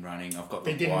in running. I've got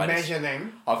They the didn't widest. measure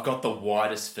them. I've got the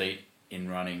widest feet in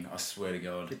running. I swear to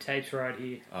God. The tape's right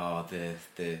here. Oh,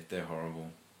 they're horrible.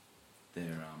 I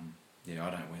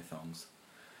don't wear thongs.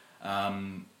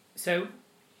 So,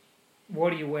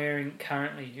 what are you wearing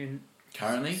currently? You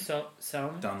Currently,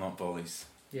 Salomon? Dunlop volleys.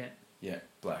 Yeah. Yeah,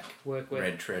 black, Workwear.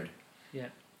 red tread. Yeah.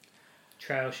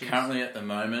 Trail shoes. Currently, at the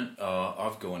moment,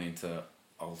 I've gone into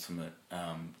ultimate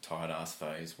tight ass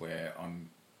phase where I'm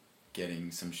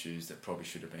getting some shoes that probably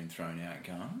should have been thrown out.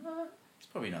 Going, it's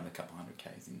probably another couple hundred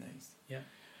Ks in these. Yeah.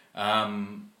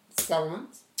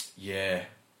 Solomons. Yeah,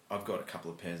 I've got a couple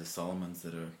of pairs of Solomons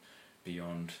that are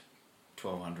beyond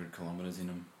 1,200 kilometres in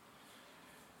them.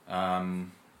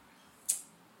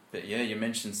 But yeah, you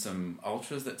mentioned some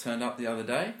Ultras that turned up the other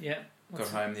day. Yeah. Got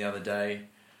home the other day.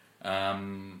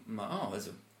 I'm like, oh, there's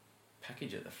a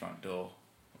package at the front door.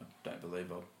 I don't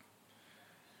believe I've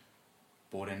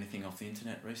bought anything off the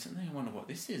internet recently. I wonder what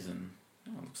this is. And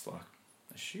it looks like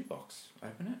a shoebox.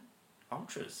 Open it.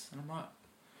 Ultras. And I'm like,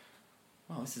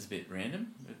 well, this is a bit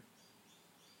random. But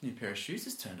new pair of shoes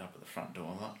has turned up at the front door.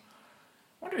 I'm like,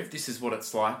 I wonder if this is what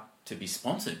it's like to be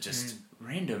sponsored. Just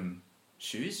random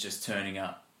shoes just turning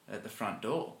up at the front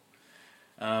door.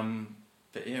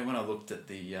 But yeah, when I looked at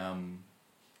the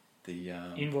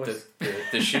Invoice.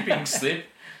 the shipping slip,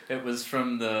 it was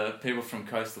from the people from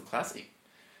Coastal Classic.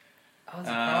 Oh,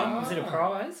 was it a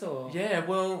prize or? Yeah,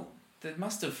 well, they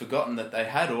must have forgotten that they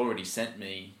had already sent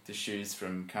me the shoes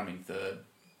from Coming Third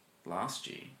last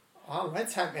year. Oh,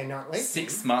 let's hope they're not listening.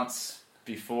 6 months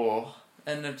before,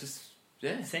 and they've just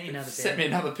Sent you another sent pair.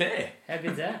 me another pair. How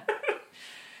good's that?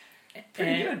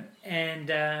 Pretty good.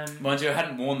 And Mind you, I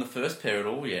hadn't worn the first pair at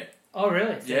all yet. oh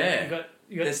really? So Yeah. You got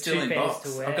They're still two in pairs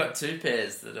box. to wear. I've got 2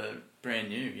 pairs that are brand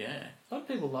new. Yeah. A lot of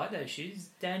people like those shoes.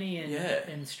 Danny and Yeah.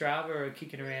 and Strava are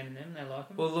kicking around in them. They like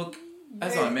them. Well, look,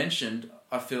 as I mentioned,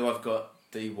 I feel I've got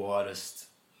the widest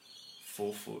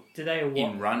forefoot Do they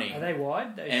in running. Are they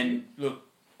wide? Those shoes? And look,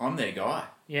 I'm their guy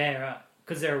Yeah, right.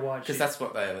 Because they're a wide because shoe. that's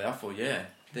what they allow for. Yeah,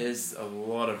 there's a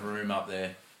lot of room up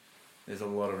there. There's a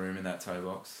lot of room in that toe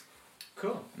box.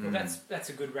 Cool. Well, that's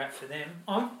a good wrap for them.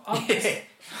 Yeah.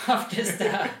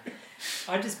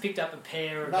 I just picked up a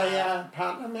pair of. They are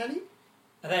partner, Matty?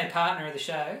 Are they a partner of the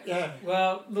show? Yeah.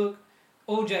 Well, look,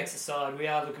 all jokes aside, we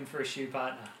are looking for a shoe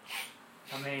partner.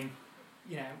 I mean,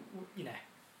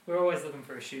 we're always looking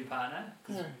for a shoe partner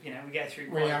because we go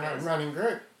through. We are a running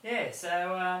group. Yeah,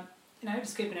 so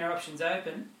just keeping our options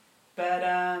open. But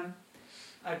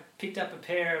I picked up a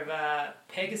pair of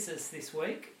Pegasus this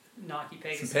week, Nike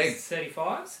Pegasus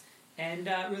 35s, and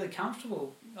really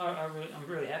comfortable. I'm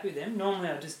really happy with them. Normally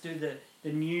I just do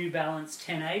the New Balance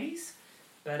 1080s,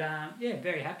 but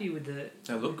very happy with the.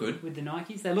 They look good with the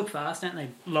Nikes. They look fast, don't they?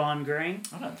 Lime green.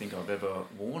 I don't think I've ever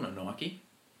worn a Nike.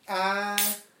 Am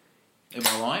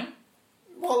I lying?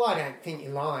 Well, I don't think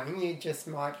you're lying. You just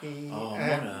might be.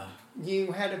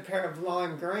 You had a pair of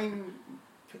lime green,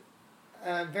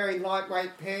 very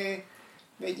lightweight pair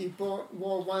that you wore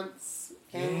once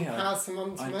and passed them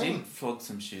on to me. I did flog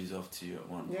some shoes off to you at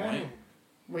one point.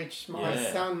 Which my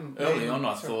son... Early on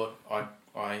I thought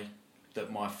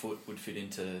that my foot would fit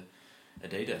into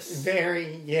Adidas. But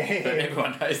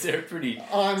everyone knows they're a pretty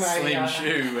slim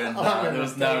shoe, and there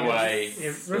was no way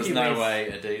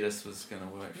Adidas was going to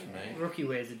work for me. Rookie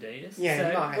wears Adidas.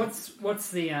 Yeah, so what's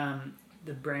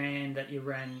the brand that you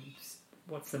ran?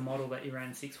 What's the model that you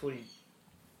ran 6 foot in?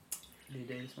 The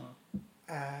Adidas model.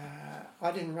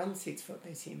 I didn't run 6 foot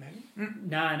this year, maybe.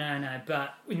 No.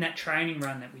 But in that training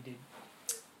run that we did,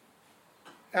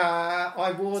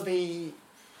 I wore the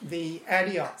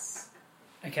Adios.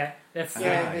 Okay, that's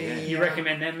you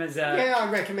recommend them as a I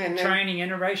recommend them. Training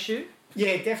and a race shoe.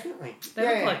 Yeah, definitely. They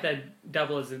look like they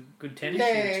double as a good tennis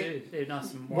shoe too. They're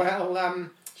nice and wide. Well,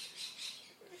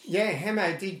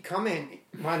 Hemo did comment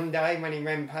one day when he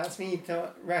ran past me. He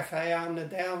thought Rafael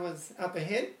Nadal was up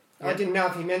ahead. Yep. I didn't know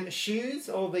if he meant the shoes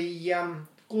or the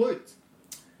glutes.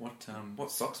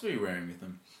 What socks were you wearing with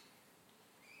them?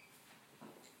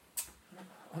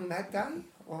 On that day,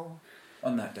 or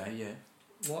on that day, yeah.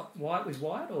 What white with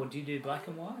white, or do you do black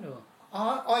and white, or?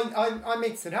 I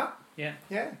mix it up. Yeah.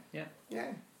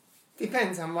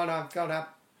 Depends on what I've got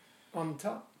up on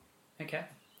top. Okay,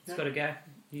 it's got to go.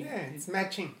 It's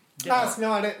matching. Last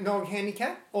night at Nog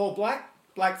Handicap, all black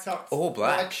socks, all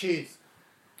black, white shoes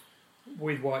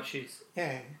with white shoes.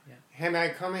 Yeah. Hamo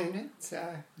commented,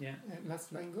 so it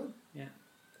must have been good. Yeah,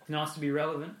 nice to be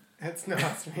relevant. It's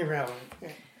nice to be relevant.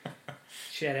 Yeah.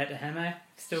 Shout out to Hamo,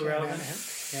 still relevant.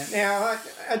 Yeah. Now,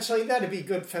 actually, that'd be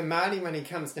good for Marty when he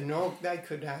comes to Nog. They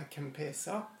could compare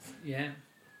socks. Yeah.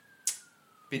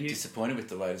 Bit disappointed with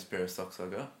the latest pair of socks I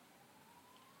got.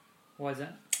 Why is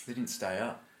that? They didn't stay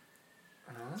up.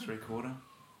 Oh. 3/4.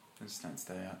 They just don't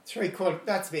stay up. 3/4.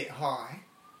 That's a bit high.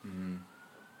 Mm.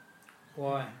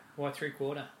 Why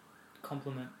 3/4?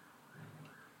 Compliment.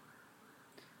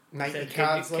 Make the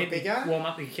calves look bigger. Warm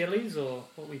up the Achilles, or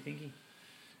what were you thinking?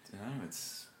 I don't know.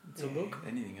 It's a look.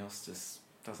 Anything else just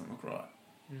doesn't look right.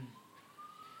 Mm.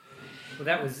 Well,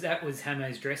 that was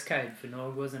Hamo's dress code for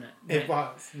Nog, wasn't it? It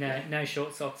was. No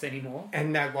short socks anymore.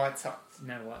 And no white socks.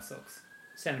 No white socks.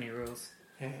 So many rules.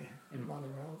 Yeah, and one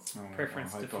rules.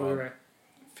 Preference to fluoro.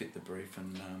 Fit the brief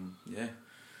and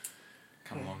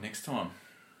come along next time.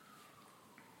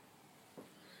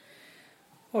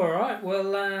 All right.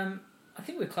 Well, I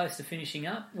think we're close to finishing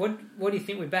up. What do you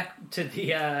think? We're back to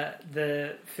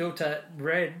the filter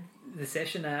red, the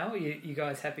session now. You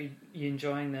guys happy? You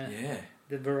enjoying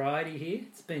the variety here?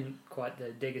 It's been quite the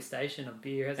degustation of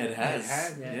beer, hasn't it? It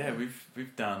has. Yeah,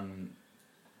 we've done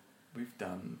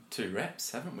 2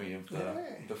 reps, haven't we, of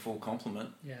the full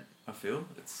complement? Yeah. I feel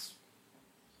it's.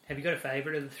 Have you got a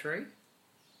favourite of the 3?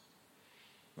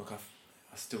 Look,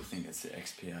 I still think it's the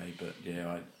XPA, but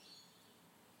yeah,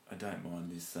 I don't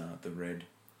mind this the red.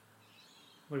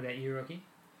 What about you, Rocky?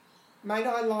 Mate,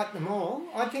 I like them all.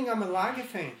 I think I'm a lager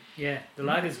fan. Yeah, the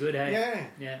lager's good, hey?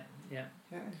 Yeah.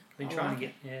 Been trying to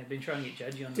get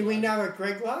Judgy on. Do we know what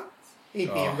Greg likes?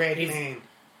 He'd be a red man.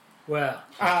 Well,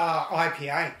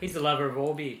 IPA. He's a lover of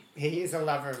all beer. He is a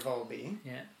lover of all beer.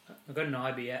 Yeah, I've got an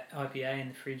IPA in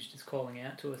the fridge just calling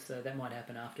out to us, so that might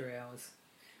happen after hours.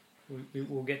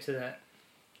 We'll get to that.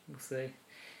 We'll see.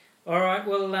 All right,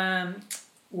 well,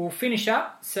 we'll finish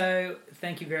up. So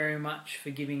thank you very much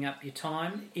for giving up your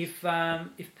time. If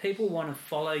people want to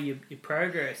follow your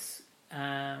progress,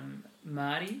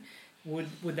 Marty,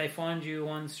 would they find you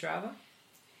on Strava?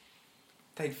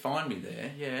 They'd find me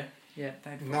there, yeah. Yeah.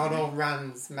 Not all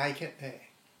runs make it there.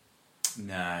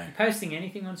 No. You posting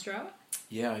anything on Strava?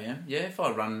 Yeah, I am. Yeah, if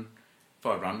I run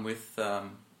with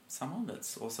someone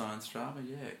that's also on Strava,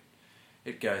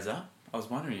 it goes up. I was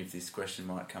wondering if this question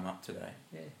might come up today.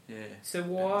 Yeah. So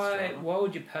why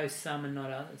would you post some and not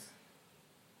others?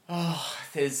 Oh,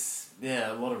 there's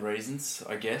a lot of reasons,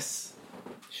 I guess.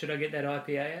 Should I get that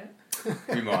IPA out?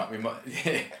 We might.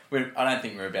 Yeah. I don't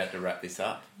think we're about to wrap this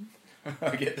up.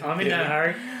 I get the I'm in no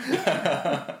hurry.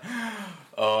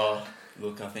 Oh,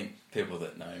 look, I think people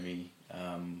that know me,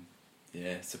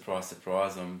 surprise,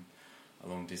 surprise, I'm a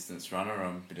long distance runner.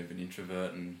 I'm a bit of an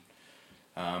introvert, and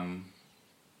I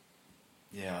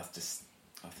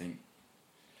think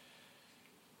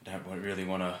I don't really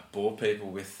want to bore people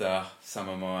with some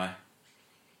of my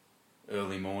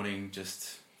early morning,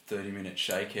 just 30-minute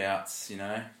shakeouts, you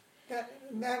know.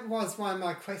 That was one of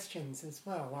my questions as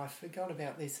well. I forgot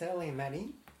about this earlier, Matty.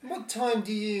 What time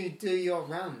do you do your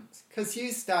runs? Because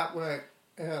you start work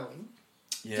early.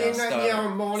 Yeah, do you know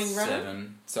you're a morning runner?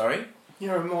 7. Sorry?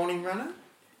 You're a morning runner?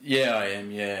 Yeah, I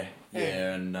am, yeah.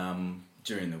 And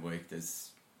during the week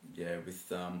there's,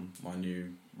 with my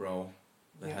new role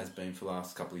that has been for the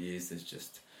last couple of years,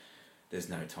 there's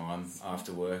no time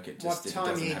after work. It what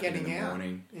time are you getting in the out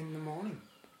morning. in the morning?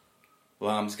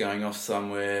 Alarm's going off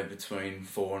somewhere between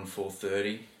 4 and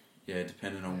 4:30,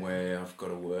 depending on where I've got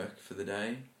to work for the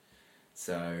day.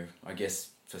 So I guess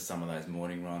for some of those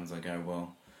morning runs I go,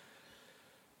 well,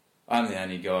 I'm the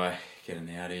only guy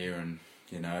getting out here, and,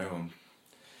 I'm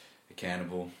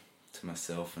accountable to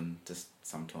myself, and just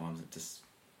sometimes it just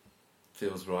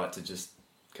feels right to just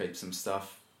keep some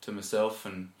stuff to myself,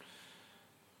 and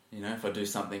if I do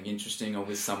something interesting or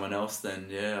with someone else, then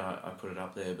I put it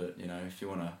up there. But if you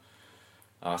want to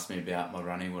ask me about my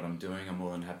running, what I'm doing, I'm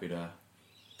more than happy to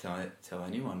tell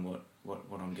anyone what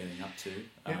I'm getting up to.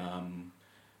 Yeah.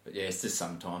 But it's just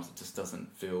sometimes it just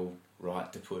doesn't feel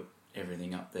right to put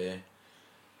everything up there,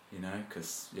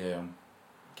 because I'm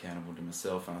accountable to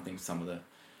myself, and I think some of the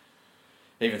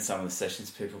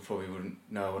sessions people probably wouldn't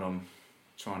know what I'm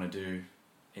trying to do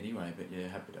anyway. But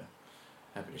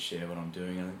happy to share what I'm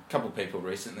doing. And a couple of people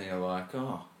recently are like,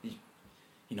 "Oh, you're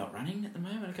not running at the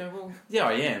moment?" I go, "Well, yeah,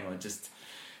 I am. I just,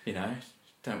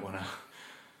 don't want to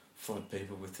flood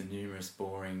people with the numerous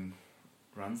boring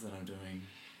runs that I'm doing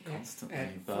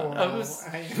constantly." But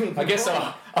I guess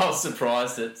I was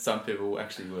surprised that some people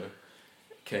actually were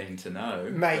keen to know.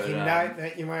 Making note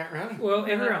that you weren't running. Well,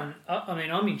 everyone,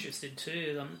 I'm interested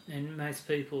too, and most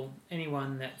people,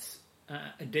 anyone that's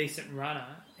a decent runner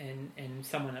and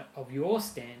someone of your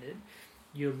standard,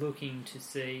 you're looking to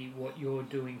see what you're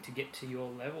doing to get to your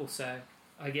level. So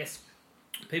I guess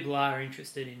people are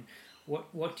interested in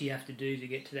what do you have to do to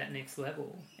get to that next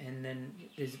level, and then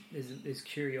there's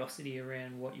curiosity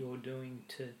around what you're doing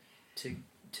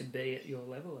to be at your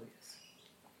level, I guess.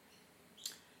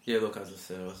 Yeah, look, as I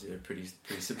said, I was pretty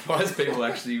surprised people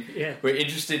actually were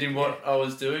interested in what I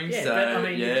was doing. Yeah, so,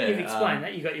 but you've explained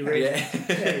that. You got your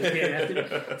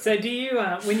reason. So, do you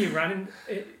when you run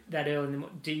that early in the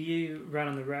morning, do you run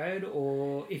on the road,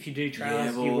 or if you do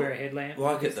trails, do you wear a headlamp?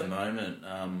 Like at the moment,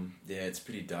 it's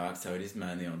pretty dark, so it is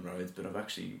mainly on roads. But I've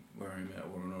actually, where I'm at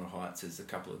Woronora Heights, there's a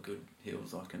couple of good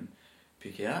hills I can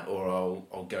pick out, or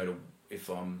I'll go to, if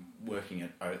I'm working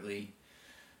at Oatley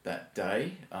that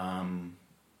day.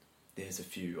 There's a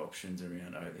few options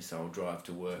around Oatley, so I'll drive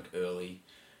to work early,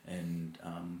 and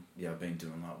I've been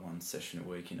doing like one session a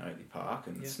week in Oatley Park,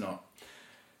 and it's not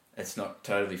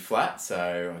totally flat,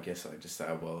 so I guess I just say,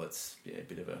 well, it's a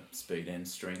bit of a speed and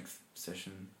strength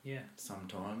session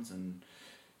sometimes. And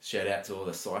shout out to all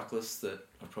the cyclists that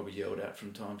I've probably yelled at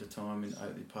from time to time in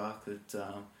Oatley Park that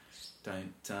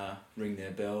don't ring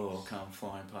their bell or come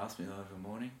flying past me over the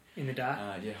morning in the dark.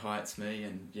 Hi, it's me,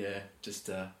 and just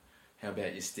how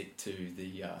about you stick to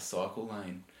the cycle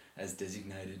lane as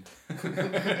designated?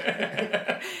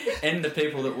 And the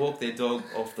people that walk their dog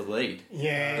off the lead.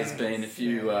 Yeah. There's been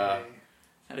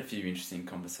had a few interesting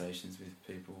conversations with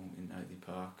people in Oatley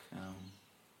Park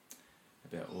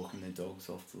about walking their dogs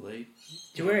off the lead.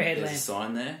 Do you wear a headlamp? There's a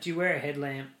sign there. Do you wear a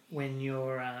headlamp when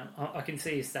you're... I can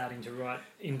see you starting to write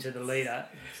into the leader,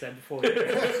 so before you...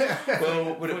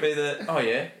 Well, would it be the... Oh,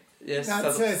 yeah. Yes,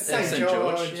 that's St.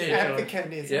 George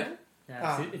Advocate, isn't it?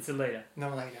 No, it's a leader. No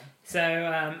leader.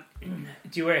 So,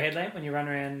 do you wear a headlamp when you run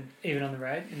around, even on the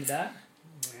road in the dark?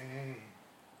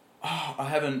 Oh, I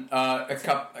haven't. A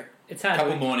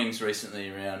couple mornings recently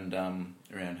around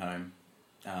home.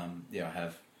 I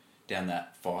have down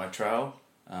that fire trail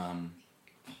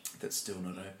that's still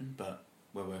not open, but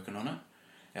we're working on it.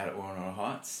 Out at Woronora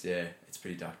Heights, it's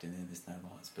pretty dark in there. There's no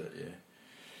lights, but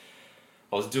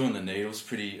I was doing the needles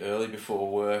pretty early before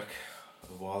work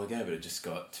a while ago, but it just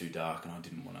got too dark and I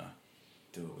didn't want to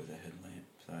do it with a headlamp.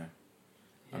 So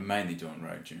I'm mainly doing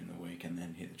road during the week and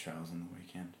then hit the trails on the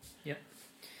weekend. Yep.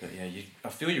 But I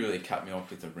feel you really cut me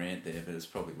off with a rant there, but it's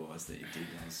probably wise that you did.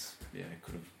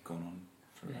 Could have gone on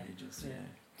for ages. Yeah.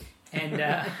 And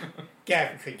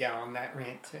Gav could go on that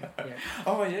rant too. Yeah.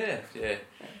 Oh yeah.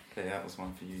 That was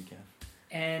one for you, Gav.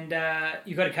 And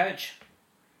you got a coach.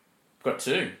 Got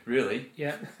two, really.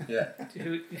 Yeah. Yeah.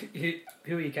 Who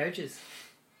are your coaches?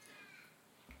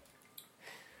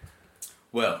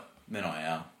 Well,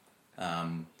 Menai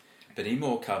but he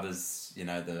more covers,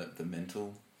 the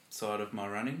mental side of my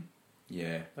running.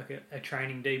 Yeah. Like a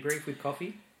training debrief with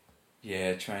coffee?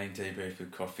 Yeah, training debrief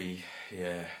with coffee.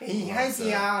 Yeah. He has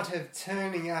the art of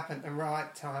turning up at the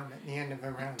right time at the end of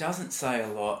a run. Doesn't say a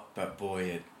lot, but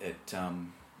boy,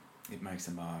 it makes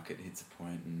a mark. It hits a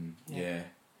point, and yeah.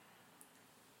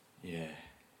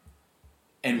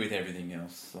 And with everything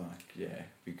else,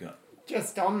 we got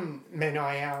Just on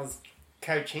Menai's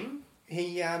coaching,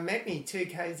 he met me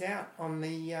 2Ks out on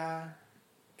the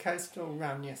coastal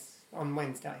run, on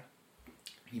Wednesday.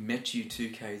 He met you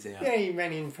 2Ks out? Yeah, he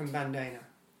ran in from Bundina.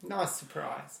 Nice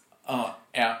surprise. Oh,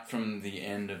 out from the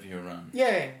end of your run?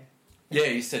 Yeah. Yeah,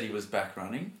 you said he was back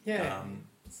running. Yeah.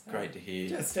 Great to hear.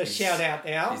 Just a shout out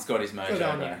there. He's got his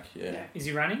mojo back. Yeah. Is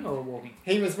he running or walking?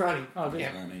 He was running. Oh, good.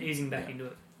 Yeah. Easing back into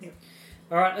it. Yep.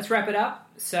 All right, let's wrap it up.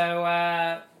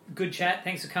 So, good chat.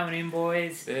 Thanks for coming in,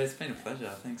 boys. Yeah, it's been a pleasure.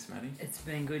 Thanks, Matty. It's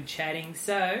been good chatting.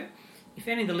 So, if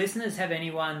any of the listeners have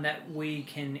anyone that we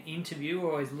can interview,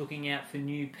 we're always looking out for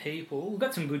new people. We've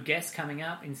got some good guests coming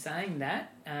up in saying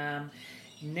that.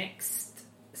 Next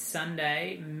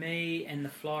Sunday, me and the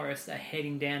florist are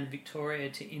heading down to Victoria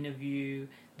to interview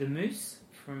the Moose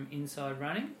from Inside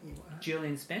Running,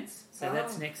 Julian Spence. So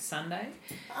that's next Sunday.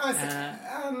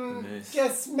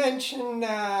 Just mention,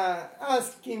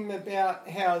 ask him about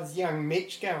how's young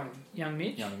Mitch going. Young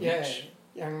Mitch? Young Mitch.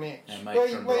 Yeah, young Mitch. Our mate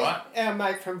from Bright. Our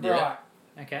mate from Bright.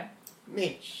 Okay.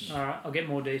 Mitch. All right, I'll get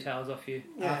more details off you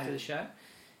after the show.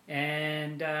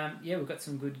 And, we've got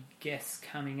some good guests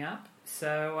coming up.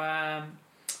 So,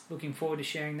 looking forward to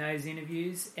sharing those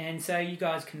interviews. And so you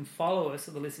guys can follow us,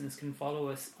 or the listeners can follow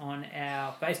us on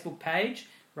our Facebook page,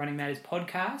 Running Matters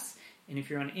Podcast. And if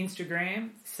you're on Instagram,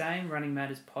 same, Running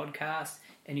Matters Podcast.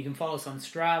 And you can follow us on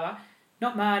Strava.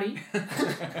 Not Marty,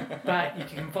 but you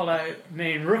can follow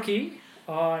me and Rookie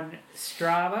on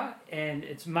Strava. And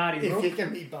it's Marty Rook. If you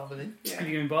can be bothered. Yeah. If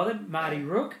you can be bothered, Marty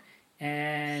Rook.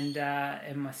 And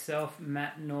myself,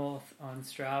 Matt North, on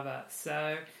Strava.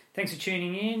 So thanks for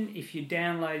tuning in. If you're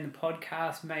downloading the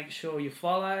podcast, make sure you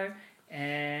follow,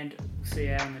 and we'll see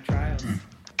you out on the trails.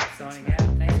 Signing out.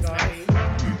 Thanks,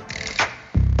 guys.